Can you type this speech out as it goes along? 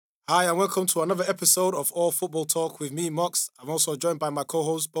Hi, and welcome to another episode of All Football Talk with me, Mox. I'm also joined by my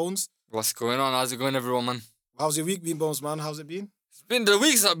co-host, Bones. What's going on? How's it going, everyone, man? How's your week been, Bones, man? How's it been? The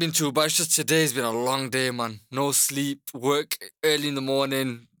week's not been too bad. It's just today's been a long day, man. No sleep, work early in the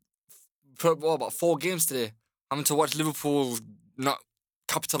morning. What about 4 games today? Having to watch Liverpool not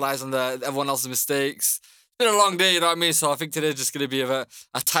capitalise on everyone else's mistakes. It's been a long day, you know what I mean? So I think today's just going to be a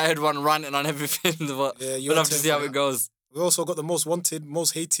tired one ranting on everything. But we'll have to see how it goes. We also got the most wanted,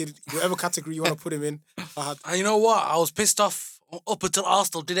 most hated, whatever category you want to put him in. And you know what? I was pissed off up until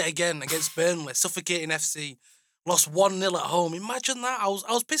Arsenal did it again against Burnley, suffocating FC. Lost 1-0 at home. Imagine that. I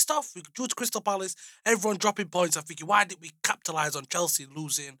was pissed off. We drew to Crystal Palace. Everyone dropping points. I'm thinking, why did we capitalise on Chelsea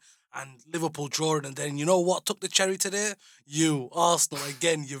losing and Liverpool drawing? And then, you know what took the cherry today? You, Arsenal,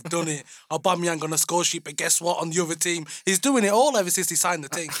 again, you've done it. Aubameyang on a score sheet, but guess what? On the other team, he's doing it all ever since he signed the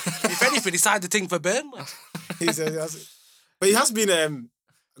thing. If anything, he signed the thing for Burnley. But it has been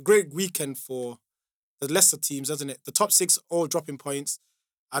a great weekend for the lesser teams, hasn't it? The top 6 all dropping points.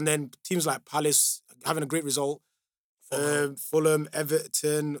 And then teams like Palace having a great result. Fulham,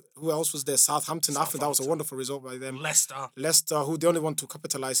 Everton, who else was there? Southampton. I think that was a wonderful result by them. Leicester, who the only one to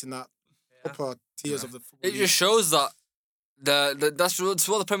capitalise in that upper tiers of the football league. Just shows that that's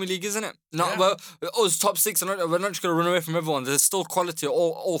what the Premier League is, isn't it? It's top 6, and we're not just going to run away from everyone. There's still quality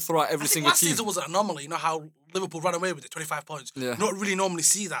all throughout every single team. Last season was an anomaly. You know how Liverpool ran away with it, 25 points. Yeah. You don't really normally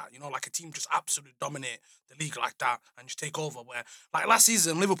see that. You know, like a team just absolutely dominate the league like that and just take over. Where, like last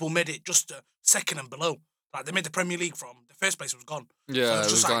season, Liverpool made it just second and below. Like they made the Premier League from the first place was gone. Yeah, so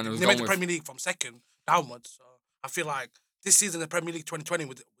it was gone. They made the Premier League from second downwards. So I feel like this season, the Premier League 2020,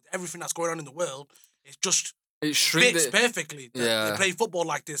 with everything that's going on in the world, it fits perfectly. They play football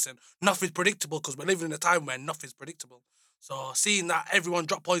like this, and nothing's predictable because we're living in a time where nothing's predictable. So seeing that everyone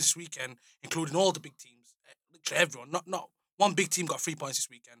dropped points this weekend, including all the big teams, literally everyone, not one big team got 3 points this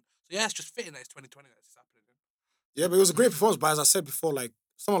weekend. So yeah, it's just fitting that it's 2020 that's happening. Yeah, but it was a great performance. But as I said before, like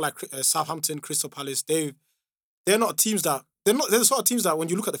someone like Southampton, Crystal Palace, they're not teams that they're the sort of teams that when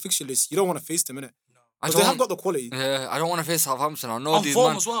you look at the fixture list, you don't want to face them, innit? Because they have got the quality. Yeah, I don't want to face Southampton. I know on these form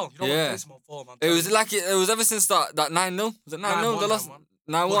man. As well. You don't want to face them on form. It was ever since that 9-0. Was it 9-0? The last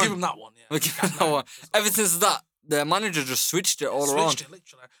 9-1. We'll give them that one. Yeah. We'll give them that one. Ever since that, the manager just switched it all around. Switched it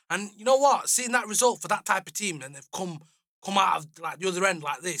literally. And you know what? Seeing that result for that type of team, and they've come out of like the other end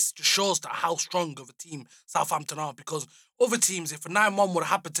like this, just shows that how strong of a team Southampton are. Because other teams, if a 9-1 would have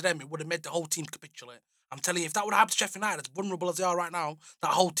happened to them, it would have made the whole team capitulate. I'm telling you, if that would have happened to Sheffield United, as vulnerable as they are right now,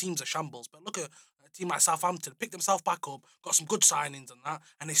 that whole team's a shambles. But look at a team like Southampton, picked themselves back up, got some good signings and that,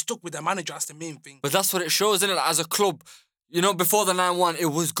 and they stuck with their manager. That's the main thing. But that's what it shows, isn't it? As a club, you know, before the 9-1, it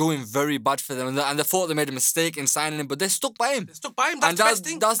was going very bad for them, and they thought they made a mistake in signing him, but they stuck by him. That's the best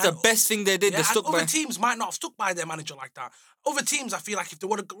thing. That's the best thing they did. They stuck by him. Other teams might not have stuck by their manager like that. Other teams, I feel like if they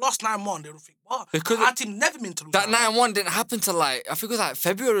would have lost 9-1, they would think, what? Because our team never meant to lose. That 9-1 didn't happen till I think it was like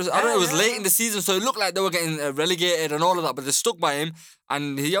February. I don't know, it was late in the season, so it looked like they were getting relegated and all of that, but they stuck by him,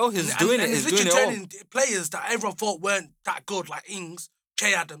 and he's doing it. He's doing it all. Turning players that everyone thought weren't that good, like Ings,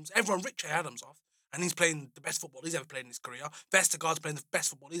 Che Adams. Everyone ripped Che Adams off, and he's playing the best football he's ever played in his career. Vestergaard's playing the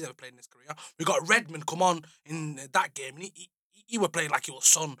best football he's ever played in his career. We got Redmond come on in that game, and he were playing like he was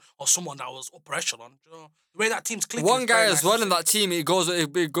Son or someone that was upper echelon. You know, the way that team's clicking. One guy as well in that team, he goes a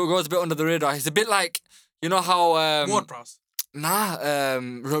bit under the radar. He's a bit like, you know how... Ward-Prowse?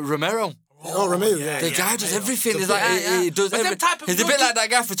 Romero. Oh, Romero, yeah. The guy does everything. He's like, he does everything. He's a bit like that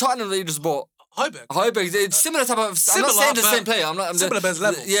guy for Tottenham that you just bought. Højbjerg. It's similar type of... I'm not saying the same player. Similar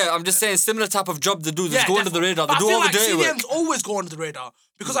levels. Yeah, I'm just saying similar type of job they do. They go under the radar. They do all the dirty work. CDMs always go under the radar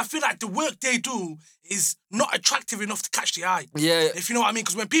because I feel like the work they do is not attractive enough to catch the eye. Yeah. If you know what I mean.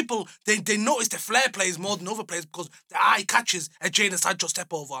 Because when people, they notice the flair plays more than other players because the eye catches a Jadon Sancho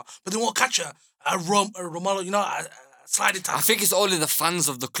step over. But they won't catch a Romelu, you know, a sliding tackle. I think it's only the fans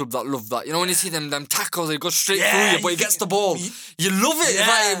of the club that love that. You know, when you see them tackles, they go straight through you, but he gets the ball. You love it.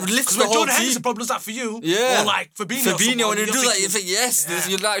 Yeah. It lifts the whole Jordan team. Henderson probably does that for you. Yeah. Or like Fabinho. When you do that, you think, yes,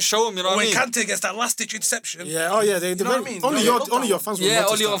 you like show him, you know what I mean? When Kante gets that last-ditch interception. Yeah, oh yeah. You know what I mean? Only your fans would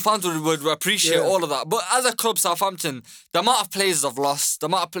only your fans would appreciate all of that. But as a club, Southampton, the amount of players they've lost,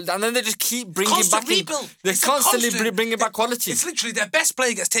 and then they just keep bringing constant back... rebuild. They're constantly bringing back quality. It's literally their best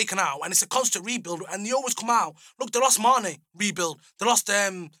player gets taken out, and it's a constant rebuild, and they always come out. Look, they lost Mane, rebuild. They lost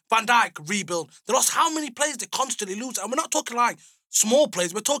Van Dijk, rebuild. They lost how many players they constantly lose? And we're not talking like small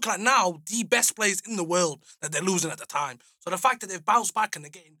players. We're talking like now the best players in the world that they're losing at the time. So the fact that they've bounced back and they're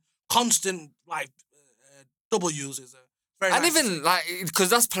getting constant like W's is Very And nice to even like, because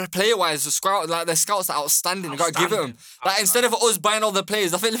that's player wise, the scout, like their scouts are outstanding. You got to give it them. Like instead of us buying all the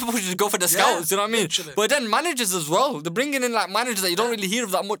players, I think Liverpool should go for the scouts. You know what I mean? literally. But then managers as well. They're bringing in like managers that you don't really hear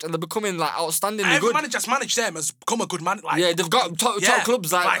of that much, and they're becoming like outstandingly Every good. manager that's managed them has become a good man. Like, Yeah, they've got top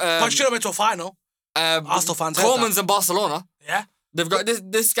clubs like Pochettino went to a final. Arsenal fans heard Coleman's in Barcelona. Yeah. They've got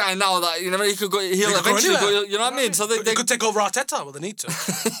this guy now that you know he could go. He'll eventually go. You know what I mean? So they could take over Arteta. Well, they need to.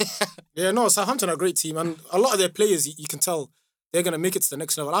 Yeah, no, Southampton are a great team, and a lot of their players, you can tell they're gonna make it to the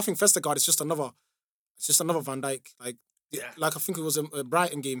next level. I think Vestergaard is just another Van Dijk. Like I think it was a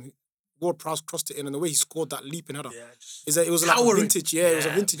Brighton game. Ward-Prowse crossed it in, and the way he scored that leaping header, it was like a vintage. Yeah, it was a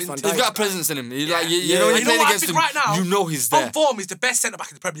vintage Van Dijk. He's got a presence in him. You know, when you you're know playing what I against think him, right now? you know he's there. On form, he's the best centre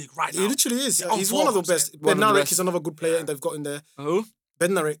back in the Premier League right now. He literally is. On He's form, one of the I'm saying. best. One of the Bednarek best. is another good player they've got in there. Who?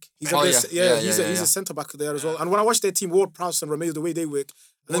 Bednarek. He's Oh, he's yeah, a centre back there as well. And when I watch their team, Ward-Prowse and Romeo, the way they work,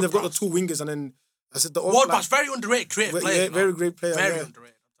 and then they've got the two wingers, and then I said the Ward-Prowse, very underrated, creative player. very great player. Very yeah.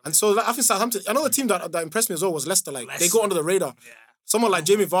 underrated. And so I think Southampton, another team that impressed me as well was Leicester. Like they go under the radar. Yeah. Someone like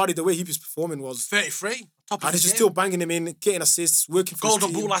Jamie Vardy, the way he was performing was, 33. Top of and his he's just game. still banging him in, getting assists, working for Golden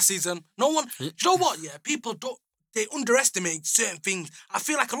his team. Boot last season. No one. Do you know what? Yeah, people don't. They underestimate certain things. I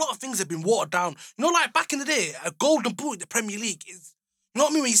feel like a lot of things have been watered down. You know, like back in the day, a Golden Boot in the Premier League is. You know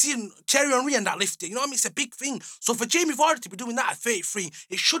what I mean? When you see Thierry Henry and that lifted, you know what I mean? It's a big thing. So for Jamie Vardy to be doing that at 33,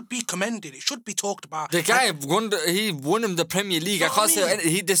 it should be commended. It should be talked about. The guy won him the Premier League. You I know can't what I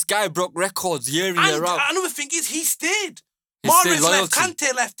say this guy broke records year in And year out. another thing is he stayed. He Mahrez stayed, left, loyalty.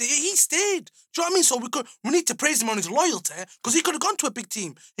 Kante left. He stayed. Do you know what I mean? So we need to praise him on his loyalty because he could have gone to a big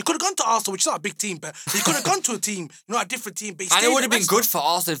team. He could have gone to Arsenal, which is not a big team, but he could have gone to a team, a different team. But he And stayed it would at have been Leicester. good for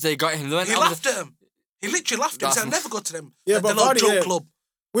Arsenal if they got him. He laughed at him. He literally laughed at him. He said, I'll never go to them. Yeah, the but little Vardy, joke yeah. club.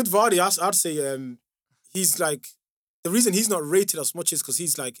 With Vardy, I'd say he's like, the reason he's not rated as much is because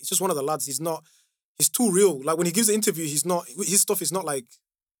he's just one of the lads. He's too real. Like when he gives the interview, his stuff is not like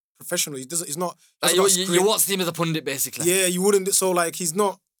professional. He's not. Like, you won't see him as a pundit, basically. Yeah, you wouldn't. So like he's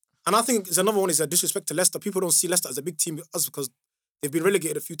not. And I think it's another one is a disrespect to Leicester. People don't see Leicester as a big team because they've been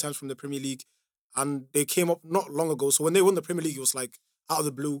relegated a few times from the Premier League, and they came up not long ago. So when they won the Premier League, it was like out of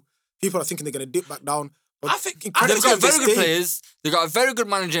the blue. People are thinking they're going to dip back down. But I think They've got incredibly, very they good stayed. players. They've got a very good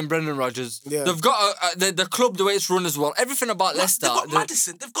manager in Brendan Rodgers. Yeah. They've got the club, the way it's run as well. Everything about Leicester. They've got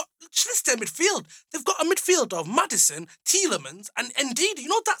Maddison. They've got Leicester midfield. They've got a midfield of Maddison, Tielemans, and Ndidi. You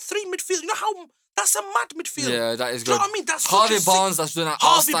know that three midfield. You know how that's a mad midfield. Yeah, that is Do you good. know what I mean? That's Harvey such a Barnes, sick- that's doing an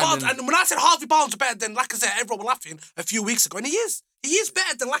Harvey Barnes. outstanding. And when I said Harvey Barnes is better than Lacazette, everyone was laughing a few weeks ago, and he is. He is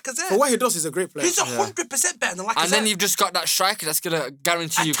better than Lacazette. For what he does, he's a great player. He's 100% better than Lacazette. And then you've just got that striker that's going to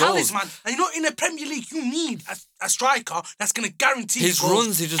guarantee you a goals. talisman. And you know, in the Premier League, you need a striker that's going to guarantee His you goals.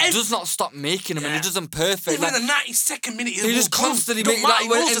 runs, he just does not stop making them, and he does them perfect. Even Like, in the 92nd minute, he just constantly makes make like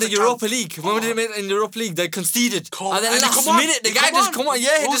when in the Europa League. When they made in the Europa League, they conceded, and then last minute the guy just come on,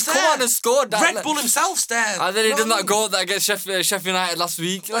 yeah, he just come on and scored that. Red Bull himself's there. And then he You know did what I that mean? goal that against Sheffield United last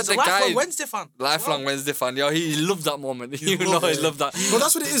week. He's a the lifelong guy, Wednesday fan. lifelong Wednesday fan. Yo, he loved that moment. You know, loved he it. loved that. But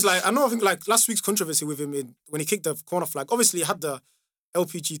that's what it is. Like I think like last week's controversy with him when he kicked the corner flag. Obviously, he had the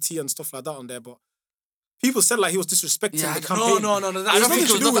LPGT and stuff like that on there, but people said like he was disrespecting Yeah, the campaign. No. I don't There's think nothing it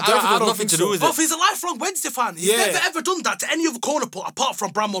to was do with nothing. that. I I don't don't think think to do so. with Well, it. if he's a lifelong Wednesday fan, he's Yeah. never ever done that to any other corner put apart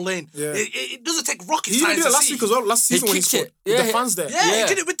from Bramall Lane. Yeah. It doesn't take rocket He even science did it to last see. week as well. Last season when he kicked scored it. with Yeah, the fans there. Yeah, Yeah. he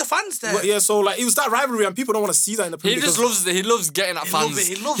did it with the fans there. But yeah, so like it was that rivalry, and people don't want to see that in the Premier He League just because- loves getting at He fans. loves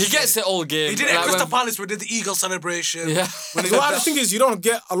it, he loves gets it. it all game. He did it at Like, Crystal when- Palace where he did the Eagle celebration. Yeah. When he So did I that. think is you don't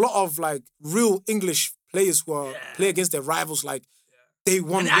get a lot of like real English players who are play against their rivals like they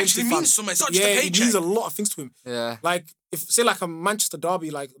won. And it actually Wednesday means fans. something. It's not just a Yeah, it paycheck. means a lot of things to him. Yeah. Like if say like a Manchester derby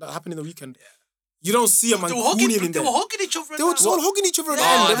like that happened in the weekend, you don't see a They were Mancunian hugging, in they there. were hugging each other. They were just all hugging each other at the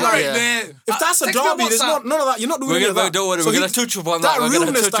Yeah, end. Oh, They're like, yeah. man. if that's a Text me on derby, there's WhatsApp. none of that. You're not doing any of that. Don't worry, So we're he- going to touch up on that that. We're going to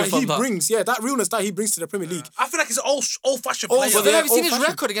realness touch that up on he that. brings, that realness that he brings to the Premier League. I feel like he's an old-fashioned Oh, player. but But then Yeah, have you seen his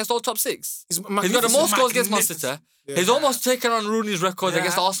old-fashioned. record against all top six? He's He's got the magnificent. most goals against Man Magnificent. City. He's almost taken on Rooney's record Yeah.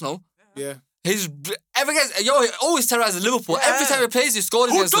 against Arsenal. Yeah. He always terrorizes Liverpool. Yeah. Every time he plays, he scores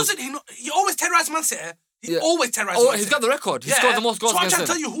Who against us. doesn't? He always terrorizes Man City. He Yeah. always terrorizes Oh, Man he's City. got the record. He scored the most goals So I'm against trying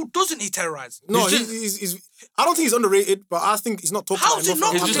to them. tell you, who doesn't he terrorize? No, He's he's I don't think he's underrated, but I think he's not talked How's about he enough.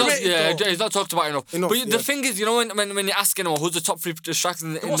 not He's just not, underrated, though? he's not talked about enough. Enough, But yeah. the thing is, you know, when you're asking him who's the top three strikers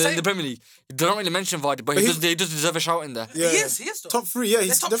in won't say the it. Premier League, they don't really mention Vardy, but he does deserve a shout in there. Yeah. He is though. Top three, yeah, They're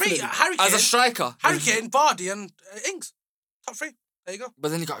he's top definitely. three. Harry Kane, As a striker. Harry Kane, Vardy, and Ings. Top three. There you go.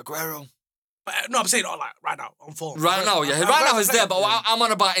 But then you got Aguero. But no, I'm saying like right now on form. Right now, yeah. Right now he's there, but I'm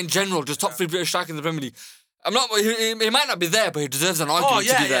on about in general, just top three British strikers in the Premier League. I'm not. He might not be there, but he deserves an argument Oh to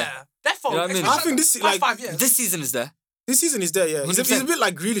yeah, be there. yeah. Therefore, You know what I mean? I think this past like 5 years. This season is there. this season he's there, yeah. He's a 100%. bit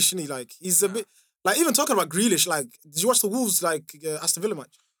like Grealish, isn't he? Like he's a bit. Like, even talking about Grealish, like, did you watch the Wolves, like, Aston Villa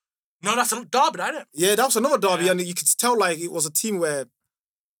match? No, that's a derby, isn't it? Yeah, that was another derby, Yeah. and you could tell, like, it was a team where...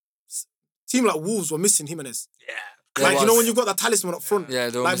 Team like Wolves were missing Jimenez. Yeah. Yeah, Like, it you know was. when you got that talisman up front? Yeah,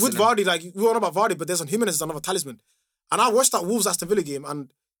 they were Like, with missing him. Vardy, like, we all know about Vardy, but there's on Jimenez is another talisman. And I watched that Wolves-Aston Villa game,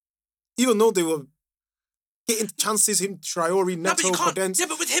 and even though they were getting chances, him, Traore, No, but Neto, you can't. Podence, Yeah,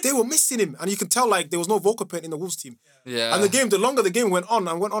 but with him, they were missing him. And you can tell, like, there was no vocal point in the Wolves team. Yeah. And the longer the game went on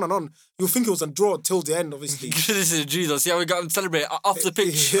and went on and on, you think it was a draw till the end, obviously. This is Jesus. See how we got him to celebrate off the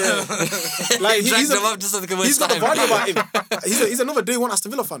pitch. Yeah. Like, Dragged he's him up just so they could he's waste got the time. Vardy about him. He's another day one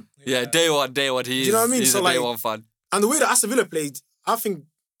Aston Villa fan. Yeah, day one. He is. you know what I mean? He's So, a like- day one fan. And the way that Aston Villa played, I think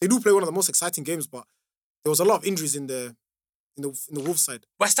they do play one of the most exciting games, but there was a lot of injuries in the Wolves side.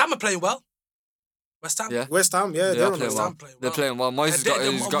 West Ham are playing well. West Ham. Yeah. West Ham, yeah, They they're are on playing the well. Sam playing They're well. playing well. Moyes has They- got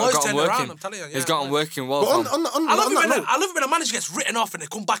they- he's Moyes got him turned around, working. I'm telling you, He's yeah, got him Moyes. working well. But fam. I love on it that when note, I love it when a manager gets written off and they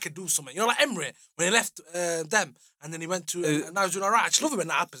come back and do something. You know, like Emery when he left them and then he went to and now he's doing alright. I just love it when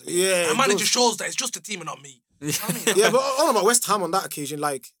that happens. Yeah, a it manager does. shows that it's just the team and not me. You know what I mean? yeah, but all about West Ham on that occasion,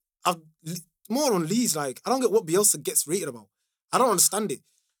 like, more on Leeds, like, I don't get what Bielsa gets rated about. I don't understand it.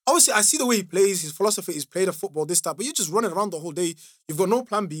 Obviously, I see the way he plays, his philosophy is play the football, this, that, but you're just running around the whole day. You've got no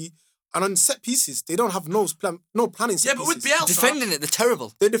plan B. And on set pieces, they don't have no planning set Yeah, but with pieces. Bielsa, Defending it, they're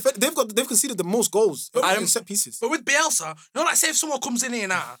terrible. They've conceded the most goals in set pieces. But with Bielsa, you know, like say if someone comes in here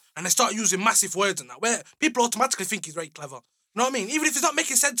now and they start using massive words and that, where people automatically think he's very clever. You know what I mean? Even if he's not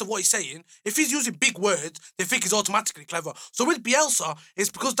making sense of what he's saying, if he's using big words, they think he's automatically clever. So with Bielsa, it's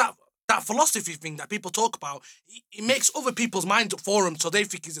because that philosophy thing that people talk about, it makes other people's minds up for him, so they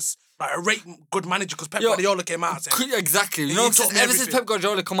think he's a great good manager because Pep Yo, Guardiola came out and said, Exactly. You He know, taught me ever since everything. Pep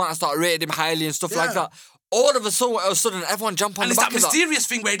Guardiola come out and start rating him highly and stuff like Yeah. that, all of a sudden, everyone jump on and the it's back that of that. mysterious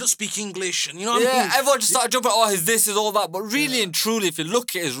thing where he doesn't speak English, and you know what I Yeah, mean? everyone just started jumping. Oh, his this is all that, but really and truly, if you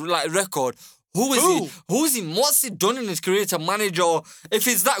look at his record, who is he? Who is he? What's he done in his career to manage? Or if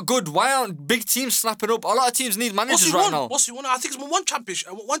he's that good, why aren't big teams snapping up? A lot of teams need What's managers he right won? now. What's he won? I think he's won one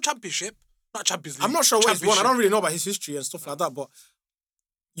championship. Not Champions League. I'm not sure what he's won. I Championship. don't really know about his history and stuff like that, but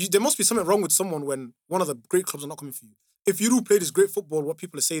there must be something wrong with someone when one of the great clubs are not coming for you. If you do play this great football, what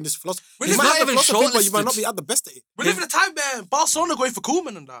people are saying, this philosophy, Well, you it's might not have the even philosophy, but you might shortlisted. not be at the best at it. We live in a time where Barcelona going for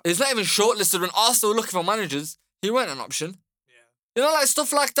Koeman and that. It's not even shortlisted. When Arsenal were looking for managers, he weren't an option. You know, like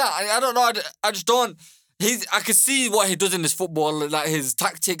stuff like that. I don't know. I just don't. I could see what he does in his football, like his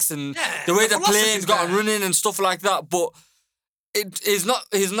tactics and Yeah, the way the they're playing, he's philosophy's got him there. running and stuff like that. But he's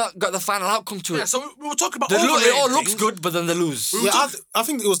not got the final outcome to Yeah, it. so we were talking about It overrated all looks things. good, but then they lose. Yeah, I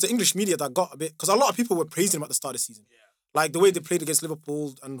think it was the English media that got a bit, because a lot of people were praising him at the start of the season. Like the way they played against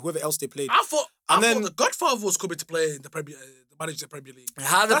Liverpool and whoever else they played. I thought then- the Godfather was coming to play in the Premier, the manage the Premier League.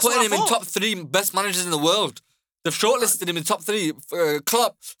 How they're That's putting what I him in thought. top 3 best managers in the world. They've shortlisted him in top 3.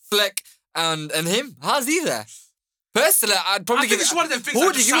 Klopp, Fleck, and him. How's he there? Personally, I'd probably I think give it's it. one of them things Who that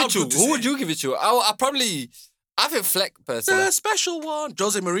would you just give it sound to? good to Who would say. you give it to? I think Fleck personally. The special one,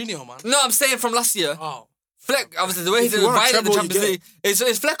 Jose Mourinho, man. No, I'm saying from last year. Oh, Fleck, obviously the way he If did you want a invited the treble, you Champions get League.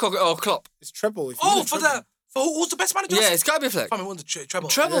 It's Fleck or Klopp. It's treble. If you oh, win a for treble. who's the best manager? Yeah, it's gotta be Fleck. Fam, he won the treble.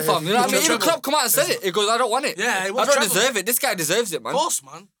 Treble, Yeah, fam. You know what I mean? Even treble. Klopp come out and said it. He goes, I don't want it. Yeah, he I won don't treble. deserve it. This guy deserves it, man. Of course,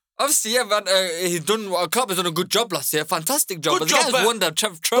 man. Obviously, yeah, man. Klopp has done a good job last year. Fantastic job. Good but job, the guy's but- won the But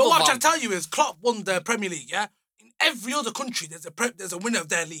treble, what I'm fam. trying to tell you is, Klopp won the Premier League. Yeah, in every other country, there's a winner of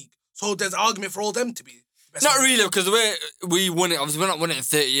their league. So there's an argument for all them to be. the best Not manager. really, because the way we won it, obviously, we're not winning it in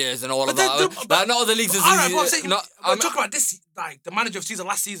 30 years and all of But that. Like, not all the leagues is All right, easy. but I'm saying, not- I'm talking about this, like the manager of season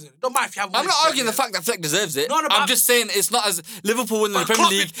last season. Don't mind if you have. I'm not arguing the fact that Fleck deserves it. No, no, but I'm just saying it's not as Liverpool winning the But Premier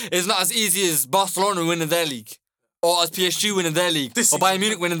Klopp- League is not as easy as Barcelona winning their league, or as PSG winning their league, This or season. Bayern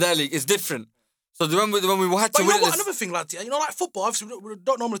Munich winning their league. It's different. So when we had But to you know win what? this, Another thing, lads. Yeah, you know, like football. Obviously, we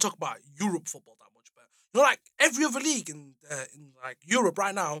don't normally talk about Europe football that much, but you know, like every other league in like Europe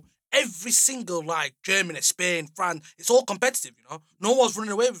right now, every single like Germany, Spain, France, it's all competitive. You know, no one's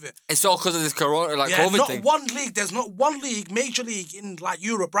running away with it. it's all because of this Corona, like Yeah, COVID not thing. one league. There's not one league, major league in like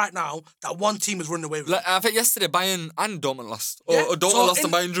Europe right now that one team is running away with. Like, I think yesterday Bayern and Dortmund lost, Yeah, or Dortmund so lost in-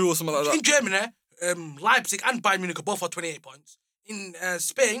 and Bayern drew, or something like that. In Germany, Leipzig and Bayern Munich are both on 28 points. In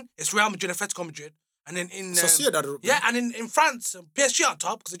Spain, it's Real Madrid and Atletico Madrid. And then in Sociedad are up yeah, there. and in France, PSG are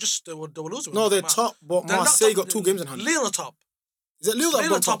top because they were losing. No, they're Man. top, but They're not Marseille top. got 2 games in hand. Lille are top. Is it Lille that Lille are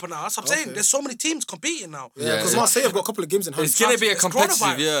got top now. That's what I'm saying. Okay. There's so many teams competing now. Yeah, because Yeah. Marseille have got a couple of games in hand. It's gonna be a It's competitive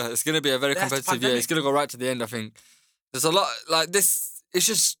coronavirus. year. It's gonna be a very That's the competitive year. It's gonna go right to the end. I think there's a lot like this. It's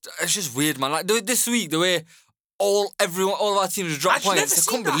just weird, man. Like this week, the way all of our teams drop I've never points. I seen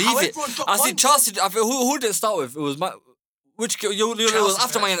couldn't that, believe how it. everyone dropped I seen points. Chelsea. who did it start with? It was it was Chelsea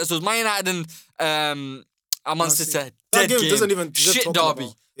after Man first. United. So it was Man United and Man Man City. City. Dead That game game. doesn't even deserve Shit talking derby.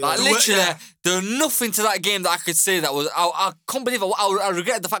 about. Like, There were- literally, yeah. there was nothing to that game that I could say that was. I can't believe I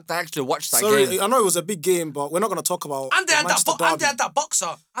regret the fact that I actually watched that Sorry, game. I know it was a big game, but we're not going to talk about And they the had Manchester and they derby. had that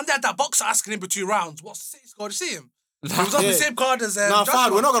boxer. And they had that boxer asking him between rounds, what's the City score? Did you see him? He was on the Yeah. same card as Nah, Joshua.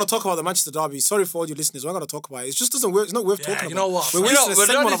 fine, we're not going to talk about the Manchester derby. Sorry for all you listeners. We're not going to talk about it. It just doesn't work. It's not worth Yeah, talking you about. know what? We're We wasting don't, a we don't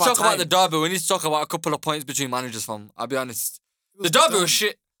segment need of to our talk about time. the derby. We need to talk about a couple of points between managers, fam. I'll be honest. The derby was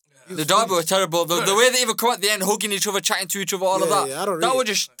shit. The derby was terrible. The way they even come at the end, hugging each other, chatting to each other, all of Yeah, that. yeah, I don't that really- was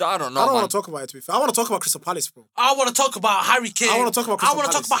just, I don't know, I don't man. want to talk about it, to be fair. I want to talk about Crystal Palace, bro. I want to talk about Harry Kane. I wanna talk about Crystal I want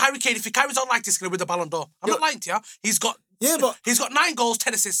to talk Palace. about Harry Kane. If he carries on like this, he's going to win the Ballon d'Or. I'm not lying to you. He's got but 9 goals,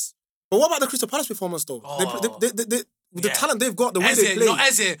 10 assists. but what about the Crystal Palace performance, though? Oh. The Yeah. talent they've got, the way Eze, they play. no,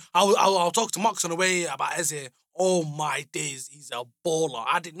 Eze. I'll talk to Mox on the way about Eze. Oh my days, he's a baller.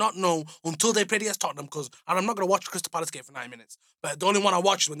 I did not know until they played against Tottenham, and I'm not going to watch Crystal Palace game for 9 minutes. But the only one I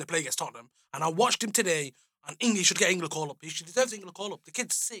watched is when they play against Tottenham. And I watched him today, and he should get England call up. He should deserve the England call up. The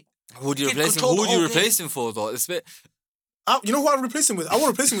kid's sick. Who do you Kid replace him? controlled Who the do you whole game. replace him for, though? It's a bit... You know who I'd replace him with? I want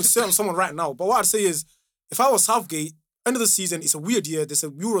to replace him with someone right now. But what I'd say is, if I was Southgate, end of the season, it's a weird year. There's a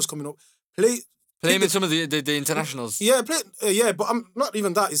Euros coming up. Play Play him in some of the internationals. Yeah, but I'm not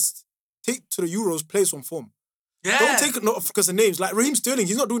even that. It's take to the Euros, play some form. Yeah. Don't take it because of names. Like Raheem Sterling,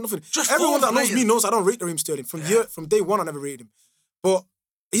 he's not doing nothing. Just Everyone form that knows me players. knows I don't rate Raheem Sterling. From day one, I never rated him. But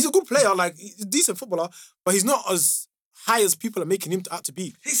he's a good player. Like, he's a decent footballer, but he's not as high as people are making him out to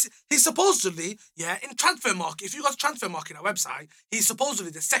be. He's supposedly, in Transfer Market, if you got Transfer Market, our website, he's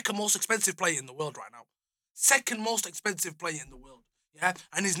supposedly the second most expensive player in the world right now. Second most expensive player in the world. Yeah?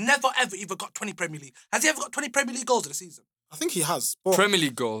 And he's never, ever, even got 20 Premier League. Has he ever got 20 Premier League goals in a season? I think he has. But Premier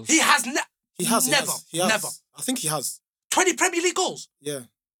League goals. He has he has. never. He has. Never. I think he has. 20 Premier League goals. Yeah.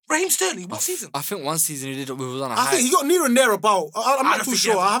 Raheem Sterling, what season? I think one season he was on a I high. think he got near and there about. I'm I not don't too think he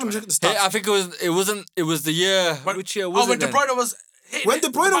sure. ever I got haven't 20. checked the stats. I think it was the year. Which year was it when De then? Bruyne was... When De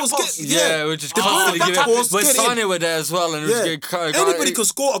Bruyne was getting... Yeah, which is De Bruyne constantly back giving. post, When get in. Sane were there as well, and it was Yeah. getting Anybody could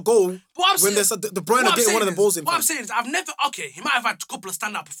score a goal What I'm when there's saying- De Bruyne what I'm getting one of saying the balls in. What I'm fam. saying is, I've never... Okay, he might have had a couple of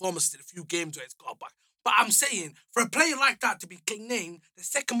standout performances in a few games where it's got back. But I'm saying, for a player like that to be named the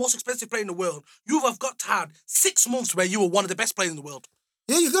second most expensive player in the world, you have got to have 6 months where you were one of the best players in the world.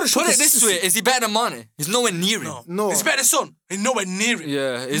 Yeah, you got to show Put it this way: consistency. is he better than Mane? He's nowhere near him. No. He's better than Son. He's nowhere near him.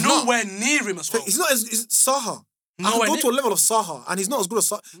 Yeah, he's not. nowhere near him as well. He's not as Saha. I Nowhere can go near- to a level of Saha, and he's not as good as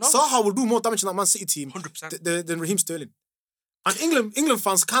Saha. No. Saha will do more damage in that Man City team 100%. than Raheem Sterling. And England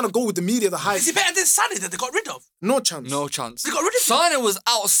fans kind of go with the media, the hype. Is he better than Sané that they got rid of? No chance. No chance. They got rid of him. Sane was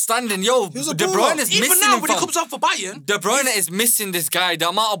outstanding. Yo, was a De baller. Bruyne is Even missing now, him, when he fam. comes off for Bayern, De Bruyne is missing this guy. The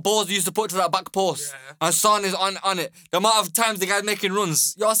amount of balls he used to put to that back post. Yeah. And Son is on it. The amount of times the guy's making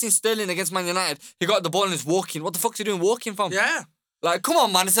runs. You all seen Sterling against Man United. He got the ball and he's walking. What the fuck's he doing walking, fam? yeah. Like, come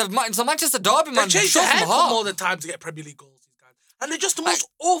on, man. It's a Manchester derby, They man. changed Show their some haircut heart. more than time to get Premier League goals, these guys. And they're just the most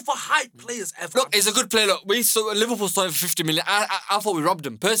overhyped players ever. Look, he's a good player. Look, Liverpool sold him for 50 million. I thought we robbed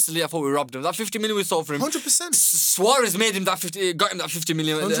him. Personally, I thought we robbed him. That 50 million we sold for him. 100%. Suarez made him that 50, got him that 50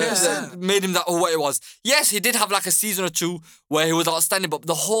 million. 100%. Made him that what it was. Yes, he did have like a season or two where he was outstanding, but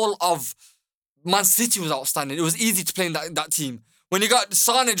the whole of Man City was outstanding. It was easy to play in that team. When you got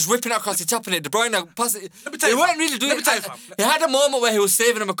Sane just whipping it across the top of it, De Bruyne passing it. Let me tell He you, weren't fam. really doing Let me it. tell you, fam. He had a moment where he was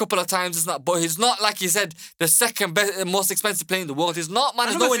saving him a couple of times, isn't that? But he's not, like you said, the second best, most expensive player in the world. He's not, man.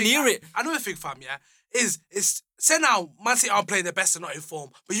 He's nowhere near it. Another thing, fam, is say now Man City aren't playing their best and not in form,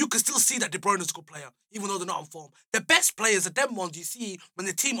 but you can still see that De Bruyne is a good player, even though they're not in form. The best players are them ones you see when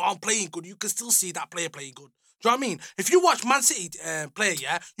the team aren't playing good. You can still see that player playing good. Do you know what I mean? If you watch Man City play,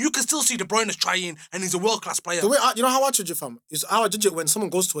 you can still see De Bruyne is trying, and he's a world class player. The way you know how I judge it, fam, is how I judge it when someone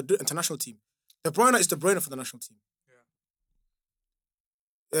goes to an international team. De Bruyne is De Bruyne for the national team.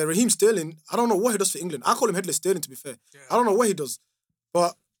 Raheem Sterling, I don't know what he does for England. I call him Headless Sterling, to be fair. Yeah. I don't know what he does.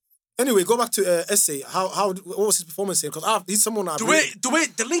 But anyway, go back to Essay. What was his performance here? Because he's someone I've The way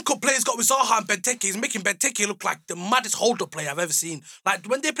the link-up players got with Zaha and Benteke, he's making Benteke look like the maddest hold-up player I've ever seen. Like,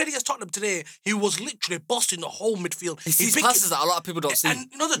 when they played against Tottenham today, he was literally bossing the whole midfield. He sees picked- passes that a lot of people don't see. And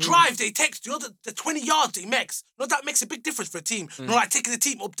you know the drive they takes, you know the 20 yards he makes, you know that makes a big difference for a team. You know, like taking the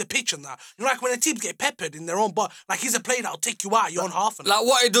team up the pitch and that. You know, like when a team get peppered in their own butt, like he's a player that'll take you out your own half. And Like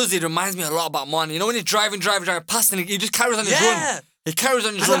what he does, it reminds me a lot about Mane. You know when he's driving, passing, he just carries on his Yeah. run. He carries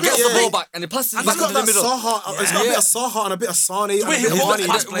on his And run, I gets think- the ball back, and he passes it And back He's into got the that middle. Saha. He's got a bit of Saha and a bit of Sane. and a way he bit of holds Mane.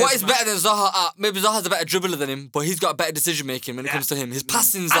 pass players, What is man. better than Zaha at? Maybe Zaha's a better dribbler than him, but he's got better decision making when it Yeah. comes to him. His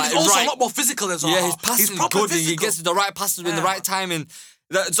passing's and like he's also right. a lot more physical than Zaha. Yeah, his passing's proper good. He physical. gets the right passes in the Yeah, right man. timing.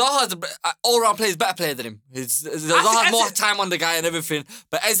 Zaha's an all-round player, better player than him. Zaha has more time on the guy and everything,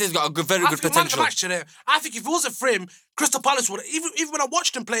 but Eze's got a very good potential. I think if it wasn't for him, Crystal Palace would even when I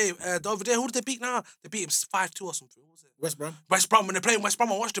watched him play the other day. Who did they beat now? They beat him 5-2 or something. What was it? West Brom. West Brom. When they played West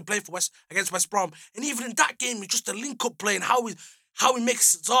Brom, I watched him play against West Brom, and even in that game, it's just a link-up play and how he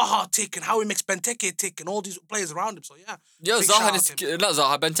makes Zaha tick and how he makes Benteke tick and all these players around him. So yeah. Yo, big shout out Zaha, to him. not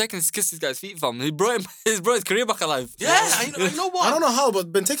Zaha, Benteke has kissed this guy's feet, fam. He brought his career back alive. Yeah, I know what. I don't know how,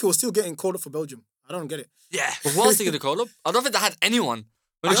 but Benteke was still getting called up for Belgium. I don't get it. Yeah. But who else are they going to call up? I don't think they had anyone.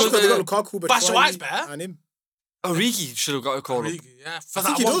 When I it think comes they to got Lukaku, Batshuayi's Batshuayi, better. and him. Origi should have got a call up. Yeah, for I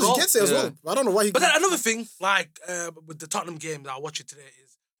think that he one does. goal. He gets it as well. I don't know why he. But then another thing, like with the Tottenham game that I watched today,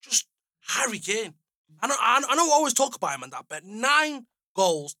 is just Harry Kane. I know we always talk about him and that, but 9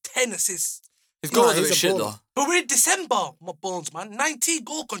 goals, 10 assists. His goals are a he's bit a shit, baller. though. But we're in December, my bones, man. 19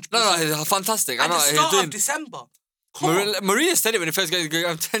 goal No, contributions. he's fantastic. I At know. the He's start doing... of December. Come on. Maria said it when he first got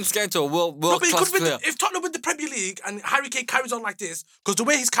into a No, but it world-class could player. if Tottenham win the Premier League and Harry Kane carries on like this, because the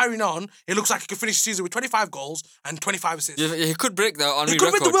way he's carrying on, it looks like he could finish the season with 25 goals and 25 assists. Yeah, he could break the Henry He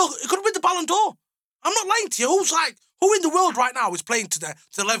could record. win the Ballon d'Or. I'm not lying to you. Who in the world right now is playing to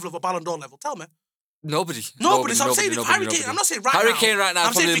the level of a Ballon d'Or level? Tell me. Nobody. Nobody. So I'm saying if Harry Kane, I'm not saying right now. Harry Kane right now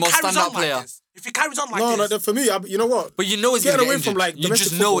I'm probably saying the if he most carries on standout player. like this, if he carries on like No, this. for me, you know what? But you know he's Getting going to away get from, injured. like, You domestic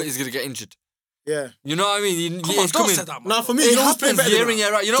just know football. he's going to get injured. Yeah. You know what I mean? Come on, He's don't coming. say that, man. Now for me, It you know who's playing happens better year than in, him?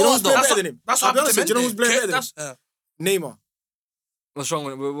 year out. You know Do what, who's playing though? better than him? That's I'll what be honest with you. Do you know who's playing better than him? Neymar. What's wrong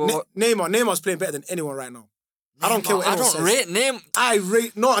with it? Neymar's playing better than anyone right now. I don't care what I anyone don't says. rate Neymar. I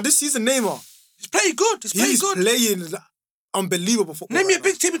rate this season Neymar. He's playing good. He's playing unbelievable football. Name me a right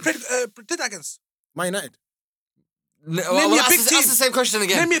big team he did that against. now. Man United. me a big team. Ask the same question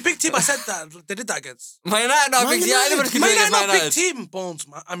again. Name me a big team I said that they did that against. Man United, not Man big team. United. Anybody can do Man it against United Man not big United. team, Bones,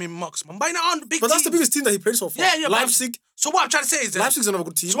 man. I mean, Mox, man. Man United aren't a big But team. that's the biggest team that he played so far. Yeah, yeah. Leipzig. So what I'm trying to say is that Leipzig's another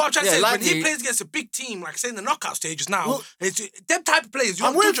good team. So what I'm trying to Yeah, say is when he Leipzig- plays against a big team, like say in the knockout stages now, Well, it's them type of players. You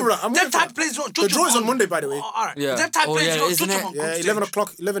I'm don't waiting judge for them. that. I'm Them waiting for type that. of players you don't The judge them draw is on on Monday, by the way. All right. Yeah. Them type of Oh, players yeah, you don't isn't judge it? them on Yeah, group 11 stage.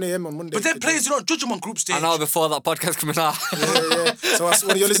 o'clock, 11 a.m. on Monday. But them players you don't judge them on group stage. I know before that podcast coming out. Yeah. So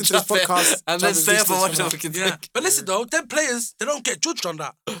when you're listening to this Drop it podcast, and then Champions stay League up and watch stage the coming out. fucking Yeah. thing. But listen though, them players they don't get judged on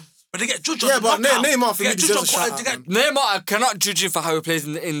that. But they get judged Yeah, on the but knockout. Neymar for They me get judged deserves a on shout they out, get- man. Neymar, I cannot judge him for how he plays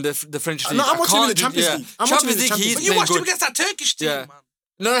in the French league. No, I'm I watching him in can't the Champions judge- League. I'm watching him in the Champions League, Champions he's But League. you playing watched him good. against that Turkish team, Yeah. man.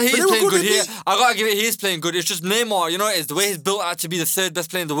 No, he's they were playing good, good they here. beat- I gotta give it. He's playing good. It's just Neymar. You know, it's the way he's built out to be the third best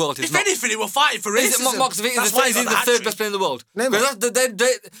player in the world. He's If not. anything, he will fight for Is it racism. Mox? He's That's why the got the third hat-trick. best player in the world. Neymar.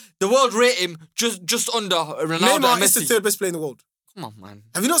 Because the world rate him just under Ronaldo Neymar and is the Messi. third best player in the world. Come on, man.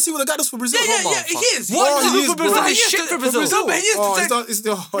 Have you not seen what the guy does for Brazil? Yeah, Come on, he fuck. is. What? Oh, he He's is, bro. He's shit for Brazil. No, but he is Oh, the he's third.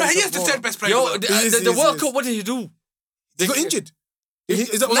 not. No, he is the third best player. in the Yo, world. the World is. Cup. What did he do? He got injured. Is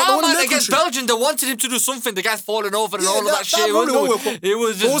that was that the Now, one in man, their against country? Belgium, they wanted him to do something. The guy's falling over and Yeah, all of that shit. that It probably won't was, work. it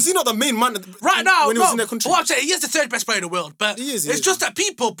was But was just. he not the main man Right now, when he no. was in their country? What I'm saying, he is the third best player in the world, but He is, it's just that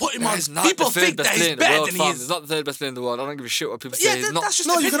people put him on. He's not People the third think best that player he's in the better world, than fam. he He's is. not the third best player in the world. I don't give a shit what people Yeah, say. He's not. that's just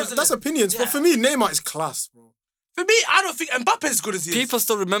No, opinions, isn't that's it? opinions. But Yeah. for me, Neymar is class, bro. For me, I don't think Mbappe's as good as he is. People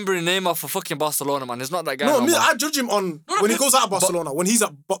still remembering Neymar for fucking Barcelona, man. He's not that guy. No, no me, more. I judge him on No, when he but- goes out of Barcelona, when he's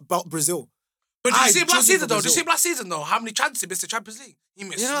at Brazil. But did you I see him judge last him season for though? Did you Brazil. see him last season though? How many chances he missed the Champions League? He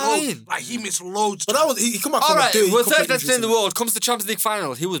missed You know what I loads. mean? Like he missed loads. But that was he come back All from right, a dirty we're couple third of best player in the injuries. world. Comes to Champions League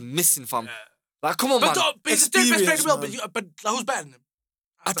final, he was missing, fam. Like, come on, man. But he's the third best player in the Experience, world. man. But like, who's better than him?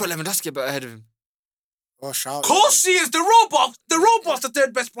 I put Lewandowski a bit ahead of him. Oh, shout Of course he is. The robot. The robot's the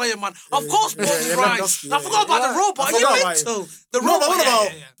third best player, man. Of course, yeah, Bones is yeah, right. Lewandowski, I forgot about the robot. I Are you forgot about mental? him. The No, robot. but what yeah, about?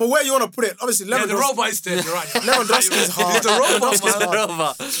 yeah, yeah. But where you want to put it? Obviously, Yeah, the Lewandowski. robot is third. You're right. Lewandowski is hard. He's the robot, Lewandowski is man.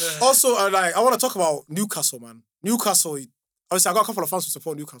 hard. Also, I want to talk about Newcastle, man. Newcastle. Obviously, I got a couple of fans who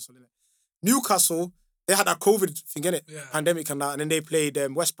support Newcastle. Innit? Newcastle, they had that COVID thing, innit? Yeah. Pandemic and that, and then they played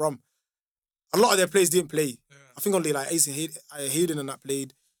West Brom. A lot of their players didn't play. Yeah. I think only like Hayden and that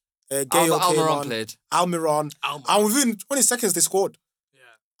played. Gale came Almiron on. played. Almiron. And within 20 seconds, they scored. Yeah.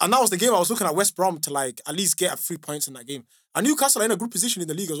 And that was the game I was looking at West Brom to like at least get 3 points in that game. And Newcastle are in a good position in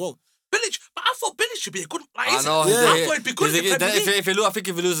the league as well. Bilic, but I thought Bilic should be a good. Like, I know. Yeah. I thought he'd be good in the Premier League. If he I think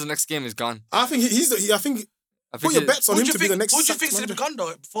if he loses the next game, he's gone. I think I think I put think your he- bets on Who him do you to be the think? next. Who do you think's manager. going to become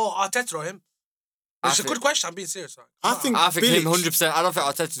though before Arteta or him? I It's a think- good question. I'm being serious. Right? I think I think him Bilic. 100%. I don't think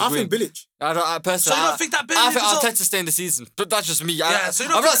Arteta's I winning. think Bilic. I personally. So you don't think that I Bilic think is up? Arteta's staying the season, but that's just me. Yeah, so you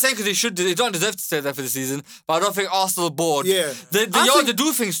don't I'm not think- saying because he should. He don't deserve to stay there for the season, but I don't think Arsenal board. Yeah. They I think- they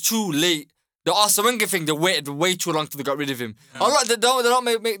do things too late. The Arsene Wenger thing, they waited way too long till they got rid of him. A lot, they don't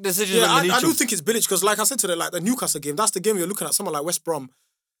make decisions Yeah, when they need I to. do think it's Bilic because, like I said to the Newcastle game, that's the game you're looking at. Someone like West Brom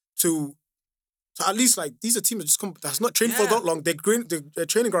to So at least like these are teams that just come that's not trained for Yeah. that long. Their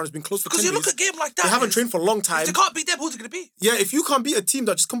training ground has been closed for Because 10 you look days. at a game like that. They haven't it's- trained for a long time. If they can't beat them, who's it going to be? Yeah, if you can't beat a team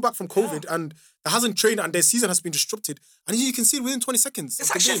that just come back from COVID and that hasn't trained and their season has been disrupted, and you can see it within 20 seconds. It's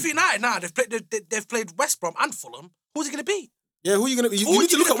of like the game. Sheffield United now. They've played West Brom and Fulham. Who's it going to beat? Yeah, who are you gonna? You Who need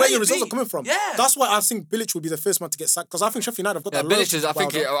to you look gonna at where play your results beat? are coming from. Yeah. That's why I think Bilic will be the first man to get sacked because I think Sheffield United have got Yeah, that. Bilic is. I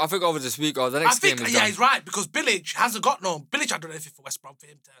think. loyalty. I think over this week or the I next think, game. yeah, he's right because Bilic hasn't got no. Bilic had done anything for West Brom for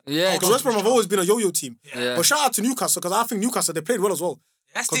him to. Yeah, Because West Brom have always been a yo-yo team. Yeah. But shout out to Newcastle because I think Newcastle they played well as well.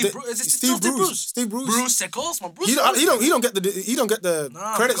 Yeah, 'Cause Steve they- Bruce. Is it Steve still Steve Bruce. Bruce? Steve Bruce. Bruce, of course, man. Bruce. He don't get the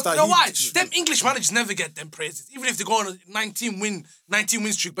Nah, credits because that you know he. why? Them English managers never get them praises, even if they go on a 19 win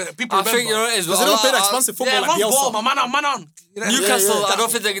streak. But people I remember. think you know it is. Because they don't play that expensive football yeah, like run Bielsa. ball, man on. You know, Newcastle, yeah. I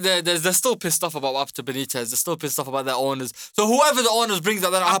don't think they're still pissed off about what happened to Benitez. They're still pissed off about their owners. So whoever the owners brings that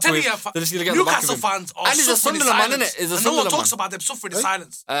they're not I'm happy telling with, you, they're just gonna get the back of Newcastle him. fans are And he's a suffering in Sunderland man, silence. innit? He's a And no one Sunderland talks man. about them suffering in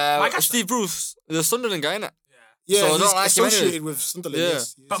silence. Mike Ashley. Steve Bruce, the Sunderland guy, innit? Yeah, So I he's don't like him associated anyway. with Sunderland. Yeah.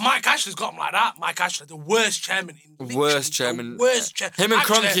 Yes. But Mike Ashley's got him like that. Mike Ashley, the worst chairman. Worst chairman. Worst chairman. Him and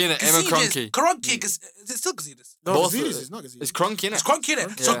Kroenke, innit? Him and Kroenke. Kroenke, is it still Gazidis? No, Both- Gazidis, it's not Gazidis. It's Kroenke, innit? It's Kroenke,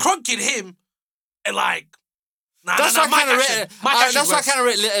 innit? So Yeah. Kroenke and him are like... That's why I kind of rate. Mike That's why I kind of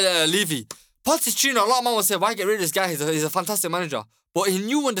rate Levy. Pochettino. A lot of man will say, "Why get rid of this guy? He's a fantastic manager." But he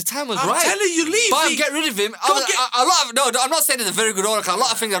knew when the time was I'm right. telling you, Levy. But get rid of him. I'm not saying he's a very good owner. 'Cause a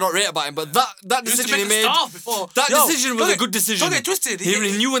lot of things I don't rate about him, but that He used to decision he make the made. staff before. That Yo, decision was don't a get- good decision. Don't get twisted.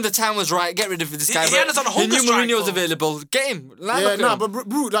 He knew when the time was right. Get rid of this guy. he had us on a He hunger knew strike, Mourinho was bro. available. Get him. Line Yeah, up nah, him.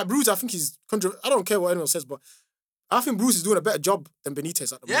 but Bruce, I think he's. I don't care what anyone says, but I think Bruce is doing a better job than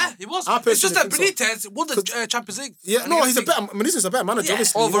Benitez at the moment. Yeah, he was. I It's just that personally think Benitez won the Champions League. Yeah, And no, he he's got a better. Benitez a better manager. Yeah.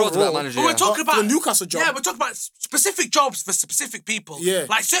 Obviously, Overall, it's a better overall. manager. But we're Yeah. talking For about the Newcastle job. Yeah, we're talking about specific jobs for specific people. Yeah.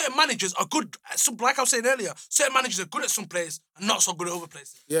 Like certain managers are good at some, like I was saying earlier, certain managers are good at some places and not so good at other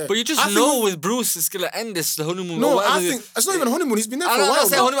places. Yeah. But you just I think- know with Bruce, it's gonna end this the honeymoon. No, or whatever I you- think it's not even a honeymoon. He's been there I'm for a not while.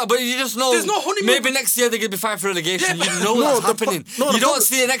 saying now. honeymoon, but you just know. There's no honeymoon. Maybe next year they're gonna be fine for relegation. Yeah, you but- know No, that's happening. no, the You don't problem-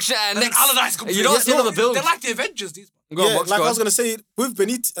 see an extra And then next. Allardyce comes You in. don't Yeah, see no, another build. They're like the Avengers. These. Go on, Yeah, Box, like go I on. was gonna say with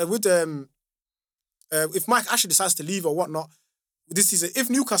if Mike Ashley decides to leave or whatnot this season, if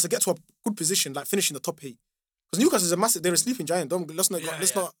Newcastle get to a good position, like finishing the top 8, because Newcastle is a massive, they're a sleeping giant. Let's not go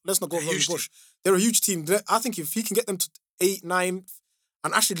They're a very huge bush. They're a huge team. I think if he can get them to 8, 9,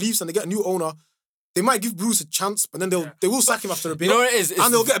 and Ashley leaves and they get a new owner, they might give Bruce a chance, but then they will sack him after a bit. You know what it is? It's-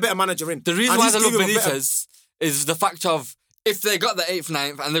 And they'll get a better manager in. The reason And why he's they love given a better- Benitez is the fact of if they got the 8th,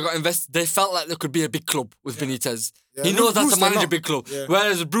 9th and they got invested, they felt like there could be a big club with Benitez. Yeah, He with knows how Bruce, to they're manage a not. big club. Yeah.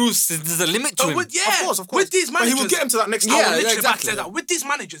 Whereas Bruce, there's a limit to But him. with, yeah, Of course. with these But managers, he will get him to that next I level. was literally about to exactly. say that. With these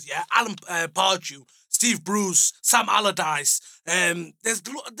managers, yeah, Alan Pardew, Steve Bruce, Sam Allardyce, there's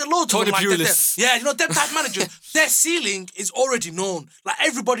loads Tony of them like that. Pulis. Yeah, you know, them type managers, their ceiling is already known. Like,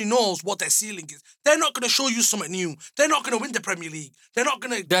 everybody knows what their ceiling is. They're not going to show you something new. They're not going to win the Premier League. They're not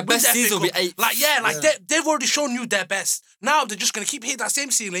going to Their win best the FA season will be Cup. 8th. They've already shown you their best. Now they're just going to keep hitting that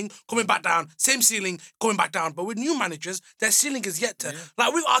same ceiling, coming back down, same ceiling, coming back down. But with new managers, their ceiling is yet to...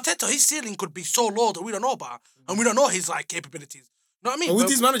 Like, with Arteta, his ceiling could be so low that we don't know about. And we don't know his, like, capabilities. You know what I mean? But with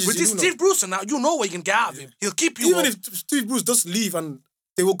these managers, with you this do know. Steve Bruce and now, you know what you can get out of him. He'll keep you Even up. if Steve Bruce does leave and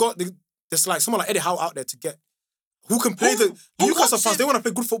they will go, there's like someone like Eddie Howe out there to get who can play Who Newcastle wants fans. him? They want to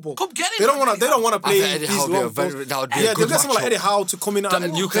play good football. Come get him, They don't man, want to. Eddie They don't want to I play think Eddie these Howe would be long a very- balls. that would be a Yeah, good they'll get someone like matchup. Eddie Howe to come in and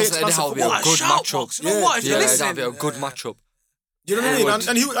play Newcastle Eddie Howe would be a expansive good football. matchup. You know what? If Yeah, you're Yeah, listening, that'd be a good matchup. You know what I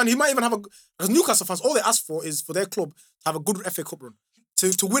Yeah, mean? And he might even have because Newcastle fans, all they ask for is for their club to have a good FA Cup run,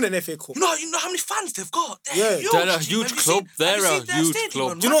 to win an FA Cup. You know how many fans they've got? Yeah. Huge. They're a Have huge you club. seen- have you They're a seen their huge stadium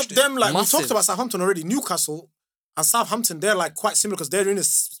club. and Do you know watched it? them? Like Massive. we talked about Southampton already. Newcastle and Southampton, they're like quite similar because they're in a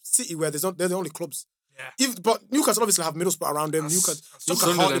city where they're the only clubs. Yeah. But Newcastle obviously have Middlesbrough around them. Newcastle,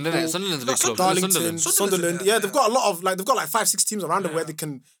 Sunderland, Hartlepool, innit? Sunderland's a big club. Darlington, Sunderland. Sunderland. Yeah, Yeah, they've got a lot of they've got like 5-6 teams around them where they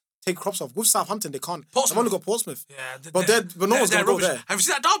can take crops off. With Southampton, they can't. Portsmouth. They've only got Portsmouth. Yeah, But no one's gonna go rubbish. there. Have you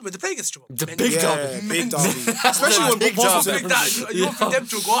seen that derby? They play against each other. The big Yeah, derby. big derby. Especially when Big Portsmouth derby. in the Big Premiership. that, you don't think them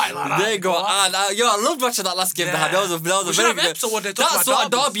two go out like that. There you go. I loved watching that last game they had. That was a We very should have good. episode where they talk That's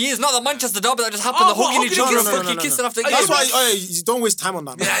about what a derby is, not the Manchester derby that just happened. Oh, They're hugging what, each hugging other, each and other? fucking kissing after Oh, That's game. why you don't waste time on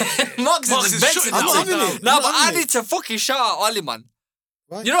that. Man. Marks Marks is is just shutting vexing. that I'm not down. having it. No, I'm but not I having need to fucking shout out Oli, man.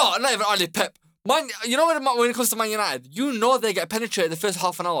 Why? You know, not even Oli, Pep. Man, you know when it comes to Man United, you know they get penetrated the first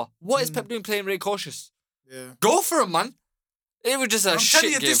half an hour. What is Pep doing playing very cautious? Yeah. Go for it, man. It was just a I'm shit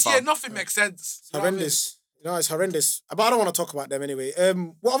telling you, game, this fam. year nothing makes sense. You know what I mean? Horrendous. You know, it's horrendous. But I don't want to talk about them anyway.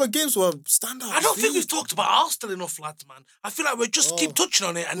 What other games were standouts? I don't think really? we've talked about Arsenal enough, lads, man. I feel like we just keep touching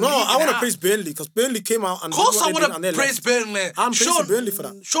on it. And No, I want to to praise Burnley because Burnley came out and Of course, did what I they did want and to they praise left. Burnley. I'm praising Burnley for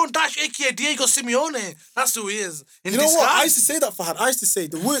that. Sean Dash, aka Diego Simeone. That's who he is. In You know what? I disguise. used to say that, Fahad. I used to say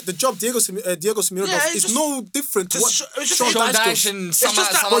the job Diego Simeone Yeah, does it's is just- no different to what it's just Sean Sean Dyche Dyche does. and It's some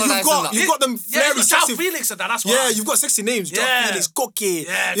just that- some But other you've guys and got that. you've got them Yeah, flary, you got sexy. João Felix and that's why. Yeah, you've got sexy names. João Yeah. Felix, Koke.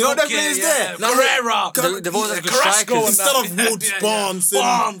 Yeah, You know them Koke, players yeah. there. Pereira. They've always had good Carrasco strikers. and that. Instead of Woods, Barnes and-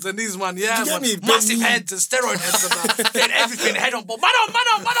 Barnes and these man, yeah, You get man. me? Massive Benny. heads and steroid heads and that. Getting everything head on ball. Man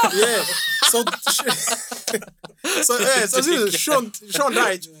on. Yeah. So seriously, Sean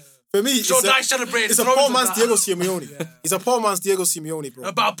Dyche, for me, Sean it's Dyche celebrated it's a thrones poor and man's that. Diego Simeone. He's a poor man's Diego Simeone,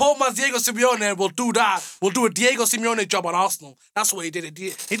 bro. But Paul Mas Diego Simeone will do that. Will do a Diego Simeone job on Arsenal. That's what he did.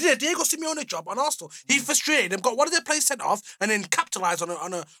 He did a Diego Simeone job on Arsenal. He frustrated them, got one of their players sent off, and then capitalised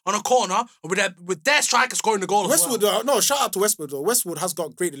on a corner with their striker scoring the goal. Westwood, as well. no, shout out to Westwood though. Westwood has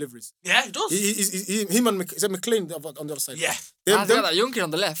got great deliveries. Yeah, he does. Him and is it McLean on the other side? Yeah. Them- They got them- that young kid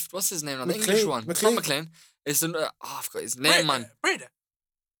on the left. What's his name? The McLean- English one. It's not McLean. McLean. It's I forgot his name, man. Brady.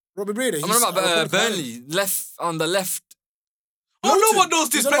 Robbie Brady. I'm talking about Burnley. Left on the left. Oh, no one knows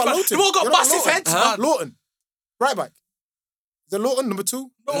this He's player. about Man. Lowton. They've all got You're not massive Lowton. heads, Huh? man. Lawton, right back. Is it Lawton number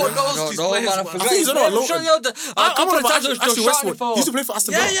 2? No one knows No, these no, players, man, I man. forgot I think he's his not name. Lowton. Show you the- a couple of times Ashley Westwood. He used to play for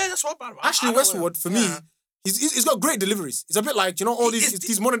Aston Villa. Yeah, that's what I'm about. Ashley Westwood, for me, he's got great deliveries. It's a bit like, you know, all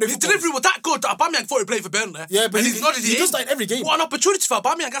these modern day His footballers. delivery was that good that Aubameyang thought he played for Burnley. Yeah, but And he nodded it does in. that in every game. What an opportunity for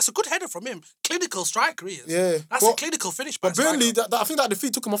Aubameyang. That's a good header from him. Clinical striker he is. Yeah. That's a clinical finish by But a Burnley, striker. I think that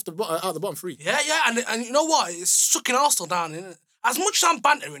defeat took him off out of the bottom 3. Yeah, and you know what? It's sucking Arsenal down, innit? As much as I'm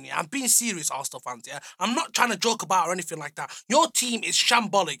bantering here, I'm being serious, Arsenal fans, yeah? I'm not trying to joke about or anything like that. Your team is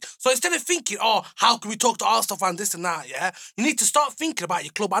shambolic. So instead of thinking, oh, how can we talk to Arsenal fans, this and that, yeah? You need to start thinking about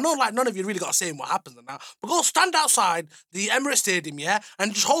your club. I know, like, none of you really got a say in what happens and that, but go stand outside the Emirates Stadium, yeah?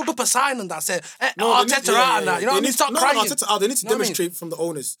 And just hold up a sign and that say, Arteta out and that. You know what I mean? Start crying. Arteta out. They need to You know what I mean? demonstrate from the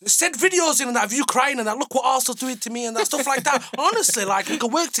owners. Send videos in and that of you crying and that. Look what Arsenal's doing to me and that stuff like that. Honestly, like we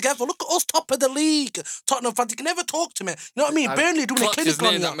can work together. Look at us, top of the league. Tottenham fans, you can never talk to me. You know what I mean? Burnley doing a Clocked his clinical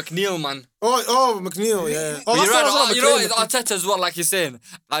on name, you. that McNeil, man. Oh, McNeil, yeah. Oh, But you're right. not You know McLean. what? Arteta as well, like you're saying.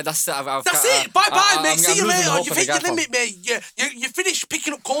 Like that's it. That's it. Bye, mate. See you I'm losing later. hope You in the hit guy, your fam. limit, mate. You finish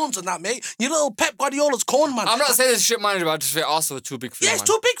picking up corns and that, mate. You little Pep Guardiola's corn, man. I'm not saying this shit manager, but I just feel Arsenal were too big for him. Yeah, it's man.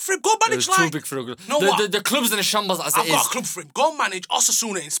 too big for him. Go It manage was too like. big for him. No, what? The club's in a shambles as I've it got is. a club for him. Go manage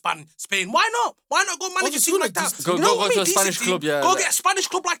Osasuna in Spain. Why not? Why not go manage a Osasuna team like that? decent. Go- You know go what I to mean? a Spanish Decent club, team. yeah. Go get a Spanish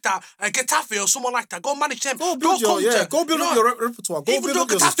club like that, Getafe or someone like that. Go manage them. Go Don't build come your, to- yeah. Go build you up know, your repertoire. Go even build though up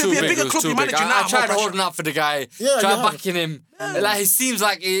your. Getafe be a bigger It was club, too you big. manage it now. I tried more holding out for the guy. Yeah, tried yeah. backing him. Like he seems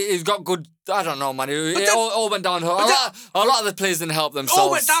like he's got good. I don't know, man. It all went downhill. A lot of the players didn't help It all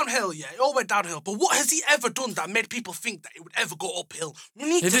themselves. went downhill, yeah. It all went downhill. But what has he ever done that made people think that it would ever go uphill? We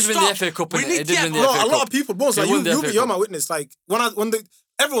need He to did stop. win the FA Cup, We innit? need He did to win the No, FA a lot Cup. of people, bones, He like won the FA you're Cup. my witness. Like when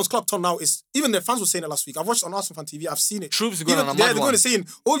everyone's clapped on now, is even their fans were saying it last week. I've watched it on Arsenal fan TV. I've seen it. Troops are going Even- on a yeah, mad they're one. going to saying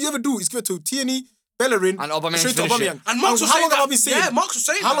all you ever do is give it to Tierney, Bellerin, And Aubameyang straight to finish it. Aubameyang. And Marx was how saying long have I that. been saying? Yeah, Marx was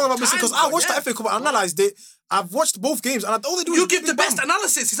saying How long that. have I been saying? Because I Time, watched yeah. the FA Cup, I analysed it. I've watched both games, and all they do You is give the best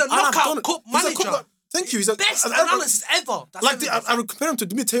analysis. He's a And I've done knockout it. cup He's a manager. cup- Thank you. He's a Best I- analysis ever. That's Like everything. I would compare him to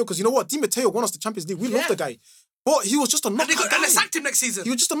Di Matteo because you know what? Di Matteo won us the Champions League. We love Yeah. the guy, but he was just a and they knockout got- and they guy. sacked him next season. He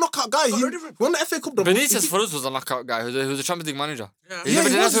was just a knockout guy. He rid of him. won the FA Cup. Benitez for us was a knockout guy who was a Champions League manager. Yeah. He Yeah, never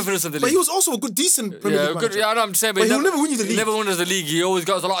he did was, anything for us in the league. but he was also a good, decent Premier Yeah, League good. manager. Yeah, I know. I'm saying, But he he'll never win you the He league. never won us the league. He always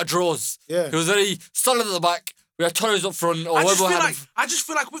got us a lot of draws. Yeah. He was very solid at the back. We had Torres up front. Or I just whoever feel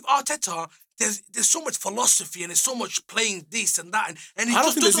had like with Arteta, there's so much philosophy and there's so much playing this and that, and he I don't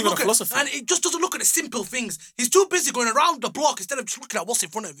just think there's doesn't even a look at philosophy. and it just doesn't look at the simple things. He's too busy going around the block instead of just looking at what's in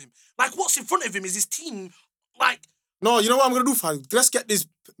front of him. Like what's in front of him is his team. Like No, you know what I'm gonna do, fam? Let's get these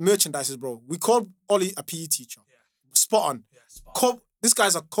merchandises, bro. We called Ollie a PE teacher. Spot on. This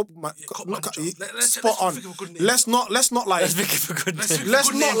guy's a cup manager. spot Let's on. think of a good name. Let's not like Let's make it for good. Let's name. think of let's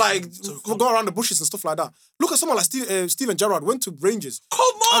good not name. like So, go around the bushes and stuff like that. Look at someone like Steven Gerrard went to Rangers. come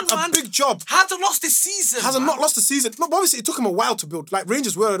on, a man. big job. Hasn't lost this season. Hasn't man. not lost the season. No, but obviously it took him a while to build. Like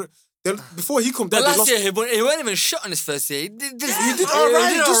Rangers were before he come there. But They last lost. year he weren't even shot on his first year. He did all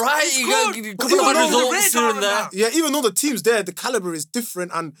right, He did just- all right. it's He good. got a But couple even of though the results here radar and and there. that- Yeah, even though the team's there, the caliber is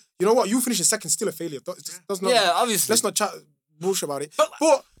different, and you know what? You finishing second, still a failure. That's not. Yeah, obviously. Let's not chat bullshit about it. But-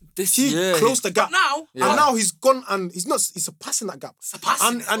 But This he year, closed the gap. now- Yeah. And now he's gone and he's surpassing that gap.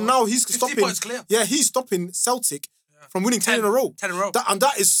 Surpassing it, and bro. now he's 50 stopping. points clear. Yeah, he's stopping Celtic from winning 10 in a row. 10 in a row.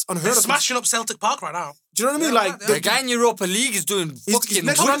 That is unheard They're of. smashing up Celtic Park right now. Do you know what I mean? Yeah, Like yeah. The guy in Europa League is doing he's fucking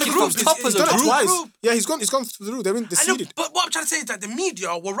next round of wicked the group. from top He's of the done it group. twice. Group. Yeah, he's gone through the roof. They're I know, seeded. but what I'm trying to say is that the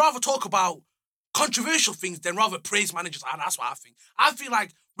media will rather talk about controversial things than rather praise managers. And that's what I think. I feel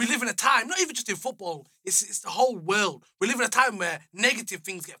like we live in a time, not even just in football, it's the whole world. We live in a time where negative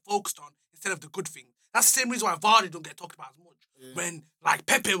things get focused on instead of the good things. That's the same reason why Vardy don't get talked about as much. Yeah. When, like,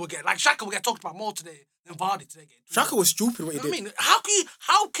 Pepe will get, like, Xhaka will get talked about more today than Vardy today. Xhaka was stupid what he did. I mean,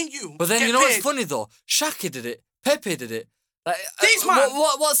 how can you But then, you know what's funny, though? Xhaka did it. Pepe did it. Like, These man.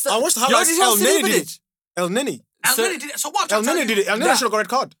 What's the... I watched the highlights. El Neni did it. El Neni. El Neni did it. So what? El Neni did it. El Neni should have got a red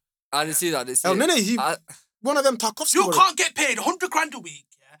card. I didn't see that. El Neni, one of them Tarkovsky. You can't get paid 100 grand a week,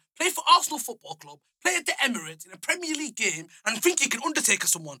 yeah? Play for Arsenal Football Club, play at the Emirates in a Premier League game, and think you can undertake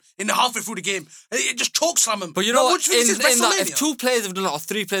someone in the halfway through the game. It just choke slam him. But you know what? In that, if 2 players have done it or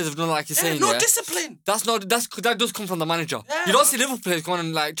 3 players have done it, like you're saying, no discipline. That does come from the manager. Yeah, you don't see Liverpool players going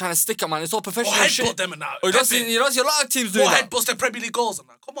and like trying to stick up, man. It's all professional shit. Headbutt them and that. Or you don't see a lot of teams doing that. Headbutts their Premier League goals and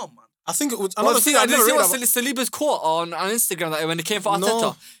that. Come on, man. I think it was another thing. I didn't see what Saliba's quote on Instagram that when he came for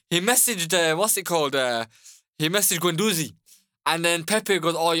Arteta, he messaged what's it called? He messaged Guendouzi. And then Pepe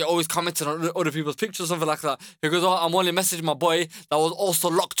goes, oh, you're always commenting on other people's pictures or something like that. He goes, oh, I'm only messaging my boy that was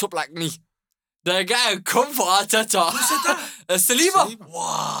also locked up like me. The guy come for Arteta. Who said that? Saliba.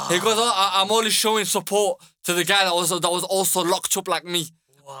 Wow. He goes, oh, I'm only showing support to the guy that was also locked up like me.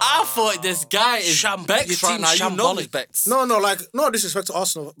 Wow. I thought this guy is Bex right now. You know he's Bex. No, disrespect to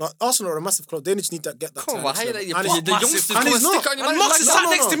Arsenal, but Arsenal are a massive club. They just need to get that. Come on, how the youngsters come and stick on your man. Mox is sat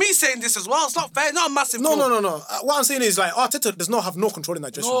next to me saying this as well. It's not fair. Not a massive club. No. What I'm saying is like Arteta does not have no control in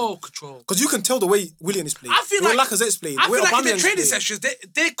that dressing room. No control. Because you can tell the way Willian is playing. I feel like Lacazette is playing. I feel like in the training sessions,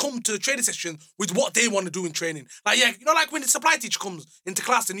 they come to the training session with what they want to do in training. Like, yeah, you know, like when the supply teacher comes into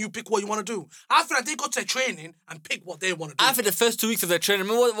class and you pick what you want to do. I feel like they go to their training and pick what they want to do. I think the first 2 weeks of their training,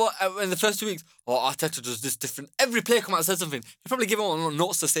 remember what in the first 2 weeks, Arteta does this different. Every player come out and said something. He probably give him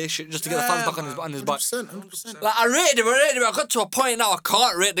notes to say shit just to get the fans back on his back. 100%. Like, I rated him. I got to a point now I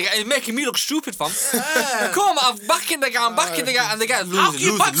can't rate the guy. He's making me look stupid, fam. Come on, I'm backing the guy, and the guy's losing. How can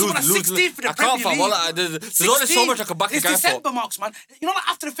you back someone at 16 for the Premier League? Well, there's only so much I can back a guy for. It's December, Marks, man. You know, like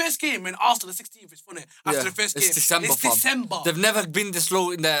after the first game in Arsenal, the 16th, it's funny. After the first game, it's December. They've never been this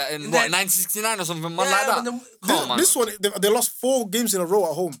low in 1969 or something, man, like that. Come on, man. This one, they lost 4 games in a row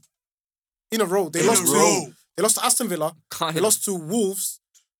at home. In a row. They lost to Aston Villa. They lost to Wolves.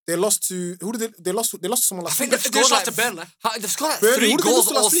 They lost to who did they lost to someone last week. They lost to Burnley. They've scored like 3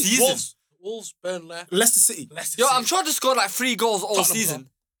 goals all season. Wolves, Burnley, Leicester City. I'm sure they scored like 3 goals all season.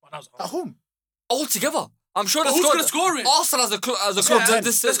 At home. All together. I'm sure they who's scored. going to score it? Arsenal as a club. Let's go 10.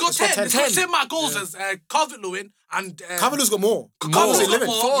 Let's go 10. Let's go 10 mark goals as Calvert-Lewin and... Calvert-Lewin's got more. Calvert's 11.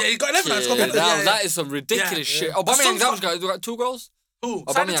 Yeah, he got 11. That is some ridiculous shit. Aubameyang's got 2 goals. Who?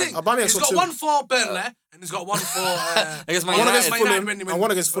 Aubameyang. He's got 1 for Burnley and he's got 1 for... against Man United. And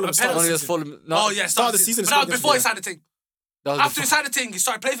 1 against Fulham. One against Fulham. Oh, yeah. Start the season. But that was before he signed the thing. After he signed the thing, he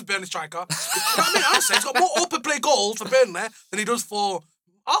started playing for Burnley striker. You know what I mean? Honestly, he's got more open play goals for Burnley than he does for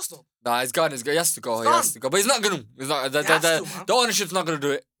Arsenal. Nah, he's gone. He has to go. He has to go. But he's not going to. The ownership's not going to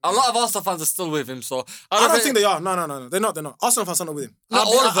do it. A lot of Arsenal fans are still with him, so... I don't think they are. No. They're not. Arsenal fans are not with him. Not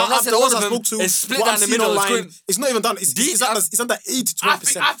all of them. I'm not saying all of them. It's split down the middle. It's not even done. It's under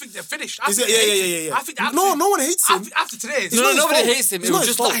 80-20%. I think they're finished. Yeah. I think no one hates him. After today... Nobody hates him. It was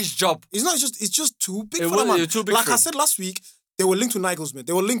just not his job. It's just too big for them, man. Like I said last week, they were linked to Nagelsmann.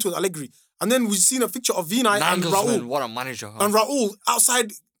 They were linked to Allegri. And then we've seen a picture of Vinay and Raul. What a manager. And Raul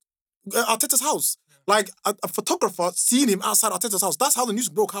outside Arteta's house. Like a photographer seeing him outside Arteta's house. That's how the news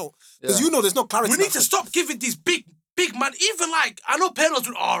broke out. Because there's no clarity. We need to stop giving these big man, even like, I know Pirlo's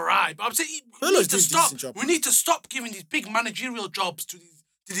doing alright, but I'm saying we need to stop giving these big managerial jobs to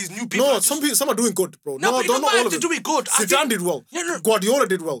these new people. No, some are doing good, bro. No, but not all of them. Doing good. Zidane did well. Guardiola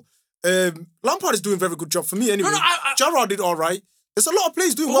did well. Lampard is doing a very good job for me anyway. Gerrard did alright. There's a lot of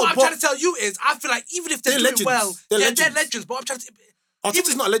players doing well. What I'm trying to tell you is, I feel like even if they're doing well, they're legends. But I'm trying to...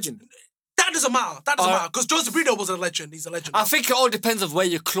 Arteta's not a legend. That doesn't matter. Because Jose Mourinho was a legend. He's a legend. I think it all depends on where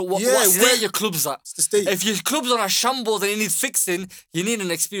your club, what state your club's at. It's the state. If your club's on a shambles and it needs fixing, you need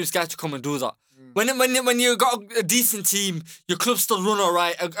an experienced guy to come and do that. When you got a decent team, your club still run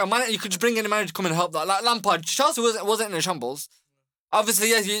alright. You could just bring in a manager to come and help that. Like Lampard, Chelsea wasn't in a shambles. Obviously,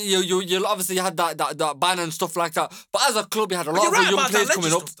 yes, you obviously had that ban and stuff like that. But as a club, you had a lot of young players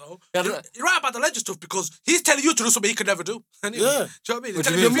coming up. You're right about the legend stuff because he's telling you to do something he could never do. Anyway, yeah. Do you know what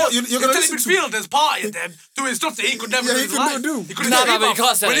I mean? You're telling midfielders party at them doing stuff that he could never do. He couldn't do. You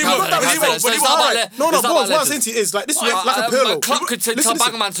can't say that. No, what I'm saying to you is like this is like a Pirlo. Klopp could tell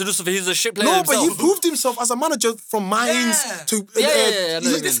Bagman to do something. He's a shit player himself. No, but he proved himself as a manager from Mainz to...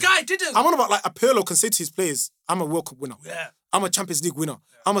 This guy didn't. I'm on about like a Pirlo can say to his players, I'm a World Cup winner. Yeah. I'm a Champions League winner.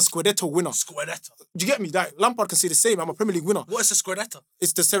 I'm a Scudetto winner. Scudetto. Do you get me? Like Lampard can say the same. I'm a Premier League winner. What is a Scudetto?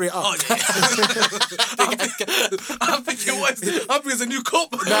 It's the Serie A. Oh, yeah. I'm thinking, it's a new cup.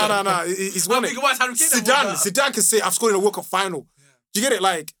 No. He's won it. thinking, why is Harry Kane won that? Zidane can say, I've scored in a World Cup final. Do you get it?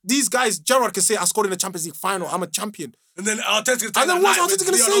 Like, these guys, Gerrard can say, I scored in a Champions League final. I'm a champion. And then Arteta's going to And then what's Arteta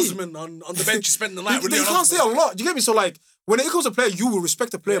going to say? On the bench, he spent the night with He Leon can't say a Osman. lot. Do you get me? So, like, when it comes to a player, you will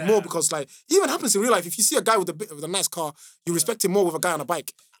respect the player more because, like, it even happens in real life. If you see a guy with a nice car, you respect him more with a guy on a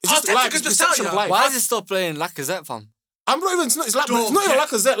bike. It's just Arteta life. can It's just perception tell of you. life. Why is he still playing Lacazette, fam? I'm not even. It's not even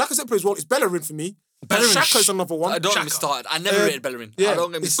Lacazette. Lacazette plays well. It's Bellerin for me. Bellerin, Xhaka is another one. I don't get me Xhaka. started. I never rated Bellerin. yeah, I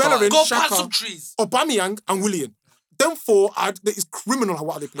don't get me it's started. Bellerin. Go Xhaka. plant some trees. Aubameyang and Willian. Them four, it's criminal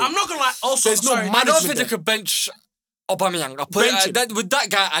how they play. I'm not going to lie. Also, There's no sorry. man- I don't management think they there. could bench Aubameyang. I put Bench him. with that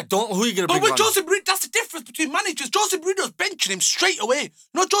guy, I don't. Who are you gonna But bring with on? Jose Mourinho, that's the difference between managers. Jose Mourinho's benching him straight away.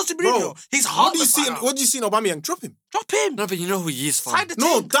 Not Jose Bro, Mourinho. He's what hard. do you see? What do you see in Aubameyang? Drop him. Drop him. No, but you know who he is, fam. Side the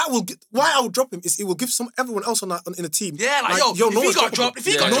No, team. that will. Why I would drop him is it will give everyone else in the team. Yeah, like, yo, if no he one's got droppable. dropped, if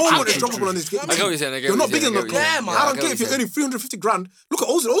he Yeah, got no dropped, one is I'll droppable get on this game. I get what you're saying. I get You're what not you're big saying, enough. I get what you're Yeah, saying. man. I I don't get care what if you're you're earning 350 grand. Look at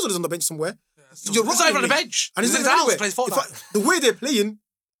Ozil. Ozil is on the bench somewhere. You're He's not even on the rotting me. bench. And he's His not house anywhere. plays Fortnite. The way they're playing,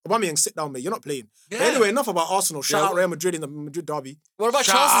 Aubameyang, sit down, mate. You're not playing. But Yeah. anyway, enough about Arsenal. Shout Yeah. out Real Madrid in the Madrid derby. What about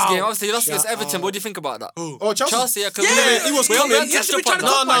Shout Chelsea's out. game? Obviously, you lost against Shout Everton. out. What do you think about that? Oh, Chelsea. Chelsea, because Yeah, he was we coming. haven't Yes, touched we upon tried to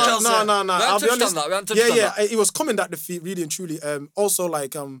that. talk about Chelsea. No. We haven't I'll be touched on honest. that. We haven't touched on that. It was coming that defeat, really and truly. Also,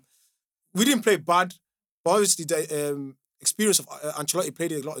 like, we didn't play bad, but obviously the experience of Ancelotti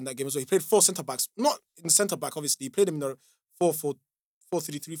played a lot in that game as well. He played 4 centre backs, not in centre back. Obviously, he played him in the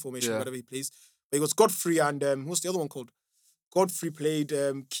 4-4-3 formation, Yeah. whatever he plays. But it was Godfrey and what's the other one called? Godfrey played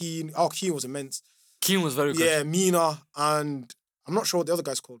Keane. Oh, Keane was immense. Keane was very good. Yeah, Mina and I'm not sure what the other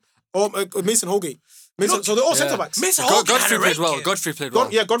guy's called. Oh, Mason Holgate. So they're all centre backs. Mason Holgate Godfrey had a played well. ranking. Godfrey played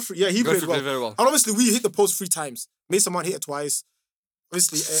well. Godfrey. Yeah, he Godfrey played well. played very well. And obviously, we hit the post 3 times. Mason Mount hit it twice.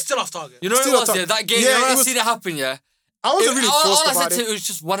 Obviously, Still off target. You know what it Still was, a yeah? top- That game, Yeah, when it I was- seen it happen, yeah? I wasn't really all forced I about said to it. it was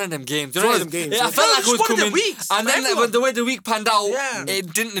just one of them games. It's one of them games, I yeah. felt No, like it's it was one of them coming. weeks And for then everyone. the way the week panned out, Yeah.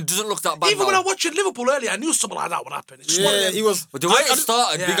 it doesn't look that bad Even when I now. watched Liverpool earlier, I knew something like that would happen. It's just one of Yeah, them. he was. But the way I- it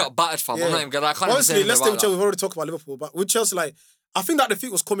started, we yeah. got battered, fam. I'm not even gonna. I can't even say Obviously, anything let's stay with about Chelsea. that. We've already talked about Liverpool, but with Chelsea, like, I think that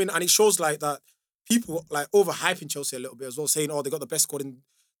defeat was coming, and it shows like that people like overhyping Chelsea a little bit as well, saying, "Oh, they got the best squad." In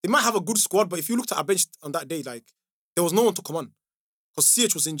they might have a good squad, but if you looked at our bench on that day, like, there was no one to come on because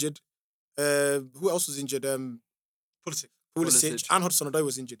CH was injured. Who else was injured? Pulisic Pulisic. and Hudson-Odoi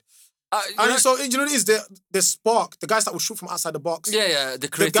was injured. You And know- so you know what it is the spark, the guys that would shoot from outside the box. yeah, the The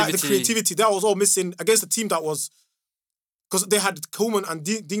creativity. creativity that was all missing against the team that was because they had Coleman and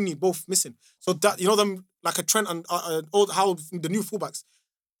Digny both missing. So that them like a Trent and old how the new fullbacks,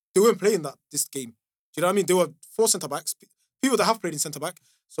 they weren't playing this game. Do you know what I mean? They were 4 centre backs, people that have played in centre back.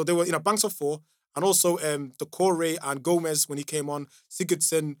 So they were in a banks of 4, and also the Corey and Gomez when he came on,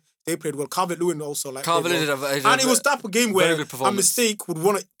 Sigurdsson. They played well. Calvert-Lewin also like. Calvert-Lewin played well. did a And it was that type of game where good a performance. mistake would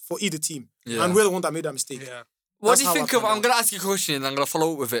won it for either team, Yeah. and we're the one that made that mistake. Yeah. What That's do you how I think of? found I'm out. gonna ask you a question and I'm gonna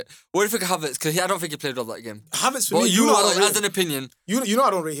follow up with it. What do you think of Havertz? Because I don't think he played well that game. Havertz for Well, me, you know I don't as rate an opinion. You know I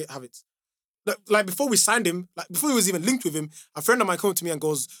don't rate Havertz. Like before we signed him, like before he was even linked with him, a friend of mine came to me and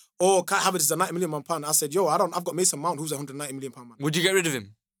goes, "Oh, Kai Havertz is a £90 million pound." I said, "Yo, I've got Mason Mount, who's a £190 million man." Would you get rid of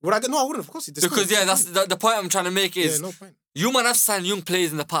him? Would I get? No, I wouldn't. Of course, Because that's the point I'm trying to make is no point. you might have signed young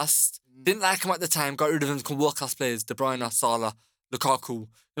players in the past, didn't like him at the time, got rid of him, become world class players, De Bruyne, Salah, Lukaku,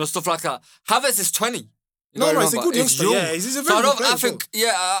 stuff like that. Havertz is 20. No, gotta he's a remember, good youngster. young. Yeah, he's a So very I good don't. player I as well. think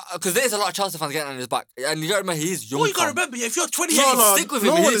because there's a lot of Chelsea fans getting on his back, and you got to remember he is young. Well, you got to fam. remember, if you're 20 No, years no, Stick with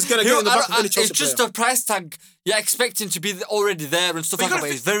no him. one is gonna get in the back of any Chelsea It's just player. a price tag. You expect him to be already there and stuff But like you that. gotta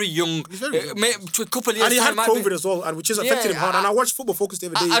But he's very young. He's very young. To a couple of years And he had time, might be- COVID as well, and which has affected him hard. And I watched Football Focus the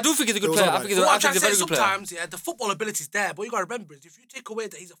other day. I do think he's a good It was player. I alright. think What I'm he's trying a to say very is good player. sometimes, the football ability's there, but you got to remember is if you take away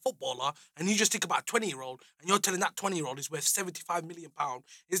that he's a footballer and you just think about a 20-year-old and you're telling that 20-year-old is worth £75 million,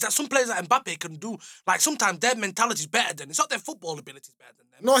 is that some players like Mbappe can do, like sometimes their mentality's better than, it's not their football ability's better than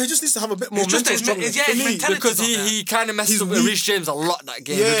them. No, he just needs to have a bit more It's just mental that his struggle. me- For his me, mentality- Because He's not there. he kind of messed He's up with weak. Reece James a lot that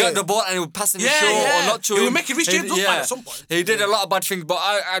game. Yeah. He got the ball and he would pass him Yeah, short yeah. or not to He him. was making Reece James look bad at some point. He did a lot of bad things, but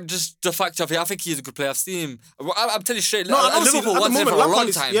I just the fact of it, I think he's a good player. I've seen him. I'm telling you straight. No, and obviously, Liverpool at the wants him moment, for a long Lampard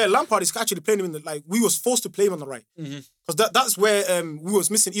is, time. yeah, Lampard is actually playing him in the, like, we was forced to play him on the right. Because that's where we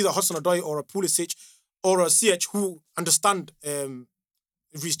was missing either Hudson-Odoi or a Pulisic or a CH who understand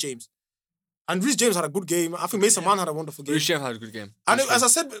Reece James. And Reece James had a good game. I think Mason Mount had a wonderful game. Reece James had a good game. And as I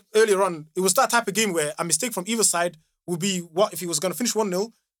said earlier on, it was that type of game where a mistake from either side would be what if he was going to finish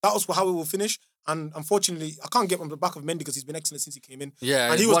 1-0, that was how it will finish. And unfortunately, I can't get on the back of Mendy because he's been excellent since he came in.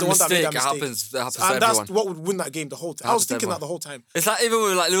 Yeah, and he was one the one that made mistake, that mistake. That happens to And everyone. that's what would win that game the whole time. I was happens to thinking that everyone. the whole time. It's like even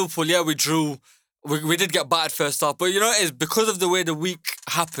with like Liverpool, yeah, we drew. we did get battered first half. But you know what it is? Because of the way the week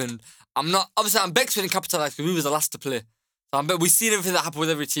happened, I'm Bex didn't capitalise because we was the last to play. So we seen everything that happened with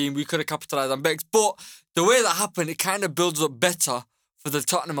every team. We could have capitalised on Bex. But the way that happened, it kind of builds up better for the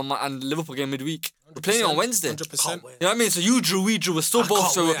Tottenham and Liverpool game midweek. We're playing on Wednesday. 100%. Can't wait. You know what I mean? So you drew, we drew. We're still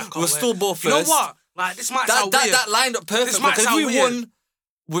both. So we're still both You know first. what? Like, this might sound weird. That lined up perfect. This might Because if sound we weird. won,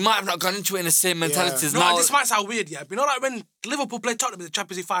 we might have not gone into it in the same mentality as No, now. this might sound weird, yeah. But you know, like when Liverpool played Tottenham in the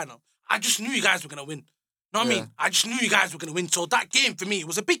Champions League final, I just knew you guys were going to win. You know what I mean? I just knew you guys were going to win. So that game for me, it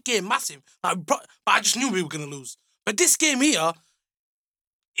was a big game, massive. Like, but I just knew we were going to lose. But this game here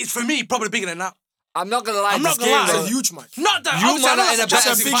is, for me, probably bigger than that. I'm not gonna lie. I'm this not gonna lie. game, It's a huge match. Not that You obviously, I man know are in a that's better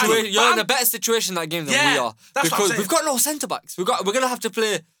Champions League final, situation. but You're in I'm- a better situation in that game than Yeah, we are that's what I'm because saying. we've got no centre backs. We're gonna have to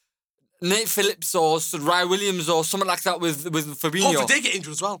play Nate Phillips or Ryan Williams or someone like that with Fabinho. Hopefully they get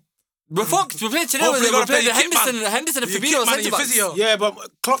injured as well. We're fucked. We're playing today. Hopefully We're you're gonna playing play your kit, man. Henderson and Your Fabinho kit man and centre your backs. physio. Yeah, but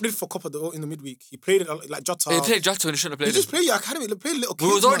Klopp did for Copper in the midweek. He played it like Jota. He played Jota and he shouldn't have He played just him. played your academy. He played little kids.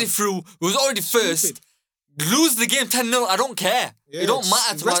 We was already man. through. We was already first. Stupid. Lose the game 10-0. I don't care. Yeah, It don't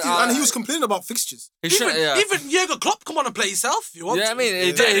matter to rest me. and he was complaining about fixtures. He should. Yeah. Even Jurgen Klopp, come on and play yourself if you want Yeah, to. I mean,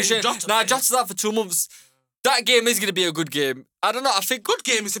 he Better should. than Jota, Nah, mate. Jota's out for 2 months. That game is going to be a good game. I don't know. I think Good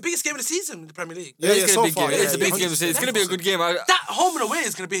game. It's the biggest game of the season in the Premier League. Yeah, it's so gonna be a big far, game. yeah, It's a big yeah, game. It's going to be a good game. That home and away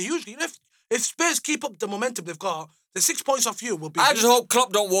is going to be a huge game. If Spurs keep up the momentum they've got, the 6 points off you will be. I just hope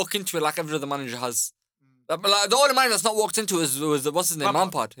Klopp don't walk into it like every other manager has. Like, the only manager that's not walked into it was what's his name,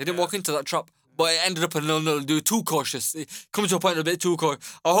 Lampard. He didn't walk into that trap. But it ended up a 0-0. They were too cautious. It comes to a point a bit too cautious.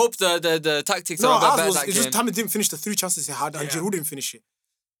 I hope the tactics No, are a bit ours better was, that it's game. just Tammy didn't finish the 3 chances he had, and Yeah. Giroud didn't finish it.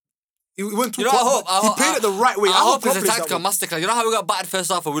 He went too You know, I quick, hope, but he played it the right way. I hope Klopp it's a plays that tactical way. masterclass. You know how we got battered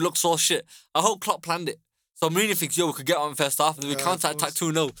first half and we looked so shit? I hope Klopp planned it. So Mourinho thinks, yo, we could get on first half and then we counter-attack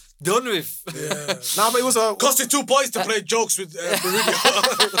 2-0. Done with. Nah, but it was a... Cost you 2 points to play jokes with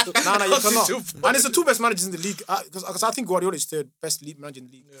Mourinho. Nah, you Cost cannot. 2 points. And it's the 2 best managers in the league. Because I think Guardiola is the best league manager in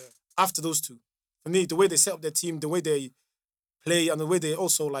the league. After those 2. For me, the way they set up their team, the way they play, and the way they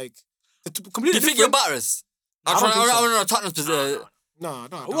also, like... completely You think you're different. batters? I don't think so. I want to know Tottenham's position. No.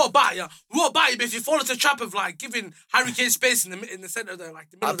 What about you? What about you if you fall into the trap of like giving Harry Kane space in the centre of the like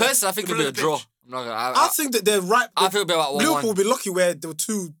the middle? Personally, I think the it'll be a middle draw. of the pitch? I'm not I gonna, think that they're right. I think it'll be about 1-1. Liverpool will be lucky where there were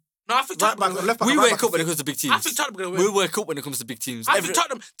 2 No, I think right back, Tottenham. left back, we and right wake back. up when it comes to big teams. I think Tottenham are going to We win. wake up when it comes to big teams. I think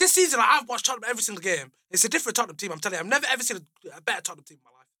Tottenham this season. Like, I've watched Tottenham every single game. It's a different Tottenham team. I'm telling you, I've never ever seen a better Tottenham team in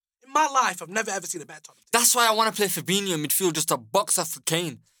my life. In my life, I've never ever seen a better Tottenham team. That's why I want to play Fabinho in midfield just to box off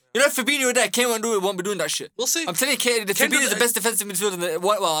Kane. You know, if Fabinho were there, Kane won't be doing that shit. We'll see. I'm telling you, Kane Kane Fabinho's does- the best defensive midfielder in the...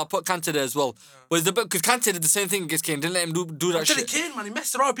 Well, I'll put Kante there as well. Because Kante did the same thing against Kane. Didn't let him do that I'm telling shit. you, Kane, man, he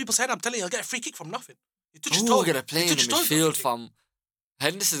messed around with people's head. I'm telling you, he'll get a free kick from nothing. He touched his Who's toe. going to play He in the touched his toe, midfield, free fam?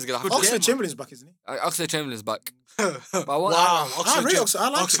 Henderson's going to have Good to... game, Oxlade Chamberlain's back, isn't he? Oxlade Chamberlain's back. kick. But I Wow. I rate Oxlade. I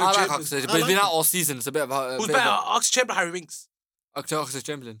like Oxlade him. I like Chamberlain. Oxlade, I but he's been like out him. all season. It's a bit of a... Who's better, Oxlade Chamberlain or Harry Winks? Oxlade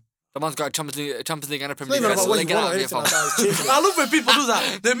Chamberlain. The man's got a Champions League and a It's Premier not League. even about what he Get won out or of here, anything fam. like that. It's Chamberlain. I love when people do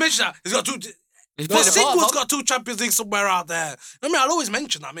that. They mention that. He's got 2... He's But played a part, Single's fam. got 2 Champions League somewhere out there. I mean, I'll always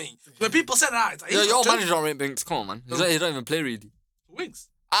mention that, when people say that, it's like, Yo, he's your got manager don't rate Binks. Come on, man. He don't even play, really. Wings.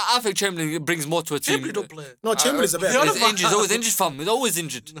 I think Chamberlain brings more to a team. Chamberlain don't play. No, Chamberlain's a better. Yeah, He's no, injured. He's always injured, fam. He's always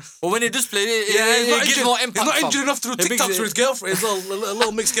injured. But when he does play, He's he not gives injured. more impact. He's not fam. injured enough through He brings- TikToks with his girlfriend, his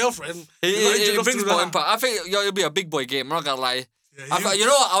little mixed girlfriend. He's not injured He enough brings to do more that. impact. I think it'll be a big boy game. I'm not gonna lie. Yeah, You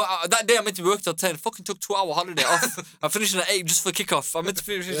know, that day I meant to be working till 10. Fucking took 2-hour holiday off. I'm finishing at 8 just for kickoff. I meant to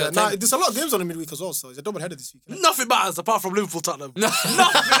finish Yeah, at nah, 10. there's a lot of games on the midweek as well, so it's a double header this week. Innit? Nothing matters apart from Liverpool Tottenham. No. Nothing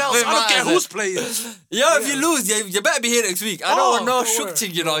else. I don't care matters. who's playing. Yo, if you lose, you better be here next week. I don't Oh, want no don't worry.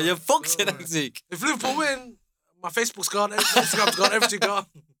 shooting, you know. You're fucked next week. If Liverpool win, my Facebook's gone, Instagram's gone, everything gone.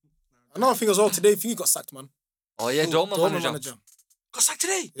 Another thing as well today, Thingy got sacked, man. Oh, yeah, Dortmund Dortmund manager. Got sacked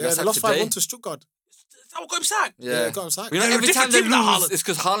today. Yeah, they sacked lost today. 5-1 to Stuttgart. That what got him sacked. Yeah. got him sacked. You know, They're a every time different they team than lose, Haaland. it's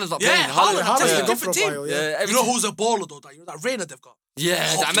because Haaland's not Yeah, playing. Haaland, I'm telling Haaland's you, a different good team. profile, Yeah, every You know team- who's a baller though? That Reina they've got. Yeah, I the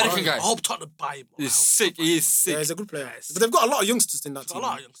hope American Tottenham- guy. I hope Tottenham buy him. He's sick. He is sick. Yeah, he's a good player. Yes. But they've got a lot of youngsters in that A team.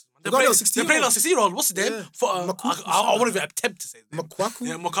 lot of youngsters. Man. They've got a little They're playing 16-year-old. 16-year-old. What's his name? Yeah. For, Makuku, I won't even attempt to say his name. Makwaku?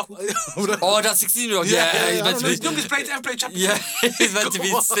 Yeah, Makuku. Oh, that 16-year-old. Yeah, Yeah, yeah, he's I meant don't to know. be. He's youngest player to ever play Champions Yeah, League. he's meant to be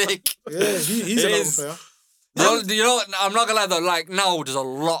Come on. sick. Yeah, he's a He lot is. of player. You know, I'm not gonna lie though. Like now, there's a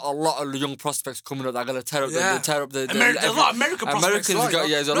lot of young prospects coming up that are gonna tear up Yeah. the There's a lot of American prospects. Americans as well, got you know?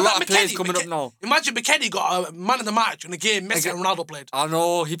 there's a Look lot at of players McKennie. coming up now. Imagine McKennie got a man of the match in a game Messi and Ronaldo played. I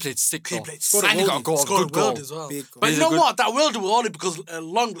know he played sick. He though. played Scored a sick. And he got a goal. goal, Scored a good goal. world as well. Big goal. But He's you a know good- what? That world was only because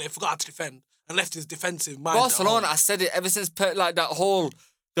Longley forgot how to defend and left his defensive mind. at Barcelona, home. I said it ever since like that whole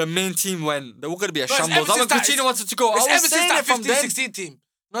the main team went. They were gonna be a No, it's shambles. ever I mean, since that- Coutinho wanted to go. I It's was ever since saying that it from then. 15-16 team.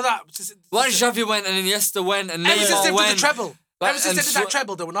 No, that. Once Xavi went and Iniesta went and Ever since they Neymar did the went. treble. Like, Ever since and they did that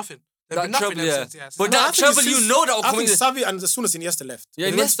treble, they were nothing. They've That been nothing treble, yeah. ever since, yeah. But No, I that think it's treble, you since- know that will I come think in. Xavi and as soon as Iniesta left. Yeah,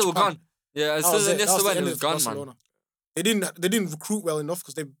 they went to Iniesta were Japan. gone. Yeah, as That soon was as it. That Iniesta was the went, end it of was gone, man. Barcelona. They didn't recruit well enough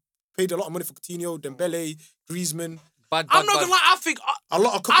because they paid a lot of money for Coutinho, Dembele, Griezmann. Bad, I'm bad, not bad. gonna lie. I think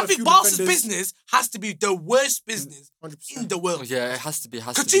Few Barca's defenders. business has to be the worst business 100%. in the world. Yeah, it has to be.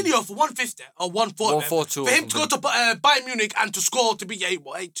 Coutinho for 150 or 140. 142 For or him to go to Bayern Munich and to score to be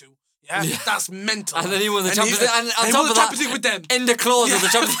 8-2. Yeah, Yeah. that's mental. And then he won the And Champions he- League. And on he top won the of that, Champions League with them. in the clause of the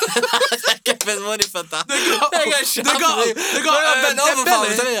Yeah. Champions League, give him money for that. They got bent over, fam,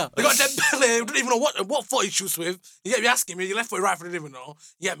 I'm telling Dembele. you. They got Dembele. Who didn't even know what foot he shoots with. You get me asking me, your left foot, right foot, didn't even know.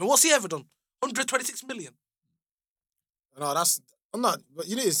 You get me? What's he ever done? 126 million. No, I'm not. But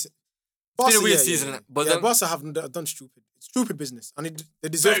you know, it's been a weird season, innit? But yeah, then- Barca have done stupid business, and they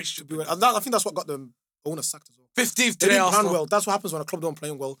deserve Very to stupid do it. And I think that's what got them owner sacked as well. 15th They today, didn't plan Arsenal. well. That's what happens when a club don't play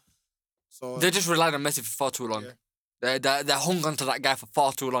well. So They just relied on Messi for far too long. Yeah. They hung on to that guy for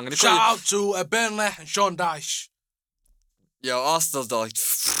far too long. And Shout out to Burnley and Sean Dyche. Yo, Arsenal, though,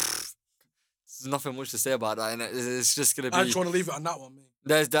 there's nothing much to say about that, innit? It's just going to I be... just want to leave it on that one,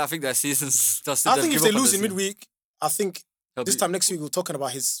 mate. I think their season's... I think if they lose in midweek, I think this time next week we're talking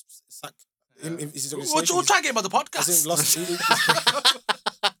about his sack. We'll try and get him on the podcast.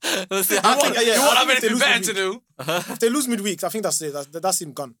 Let's see You how... won't I have think if they anything lose better midweek- to do. If they lose midweek, I think that's it. That's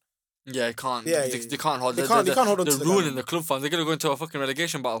him gone. Yeah, you can't. Yeah, they, yeah, they can't hold. They can't hold on to They're the ruining guy. the club fans. They're gonna go into a fucking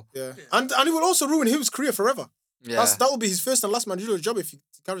relegation battle. Yeah, and it will also ruin his career forever. Yeah, That will be his first and last managerial job if he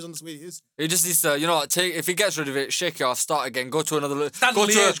carries on this way he is. he just needs to, take if he gets rid of it, shake it off, start again, go to another, Stand go on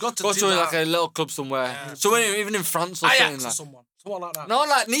to, Liège, got to go do to that. like a little club somewhere. Yeah. So even in France or Ajax something or like. someone like that. No,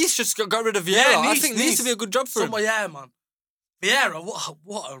 like Nice just got rid of Vieira. Yeah, I Nice, think Nice would be a good job for him. Someone, yeah, man. Vieira,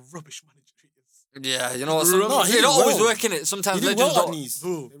 what a rubbish manager he is. Yeah, you know what? No, he They did don't always well. work in it. Sometimes He did legends well at don't. Nice.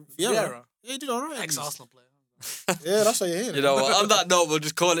 Who? Vieira. Vieira. Yeah, he did all right. Ex-Arsenal player. Yeah, that's what you're hearing. You know what? On that note, we'll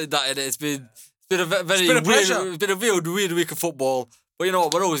just call it that. It's been a very been a pleasure. weird, it's been a weird week of football. But you know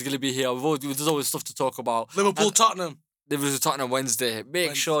what? We're always going to be here. There's always stuff to talk about. Liverpool, Tottenham. Liverpool Tottenham Wednesday.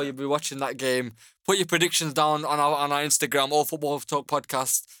 Make sure you'll be watching that game. Put your predictions down on our Instagram, All Football Talk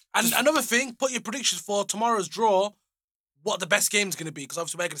Podcast. And another thing, put your predictions for tomorrow's draw. What the best game's going to be, because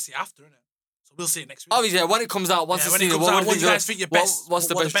obviously we're going to see after, innit? So we'll see it next week. Obviously, yeah, when it comes out, once Yeah, it's when it seen, comes out, what do you guys think your best? what's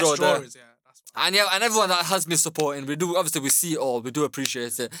the what best draw there? is? Yeah, that's what. And everyone that has been supporting, we see it all. We do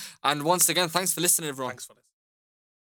appreciate it. And once again, thanks for listening, everyone. Thanks for this.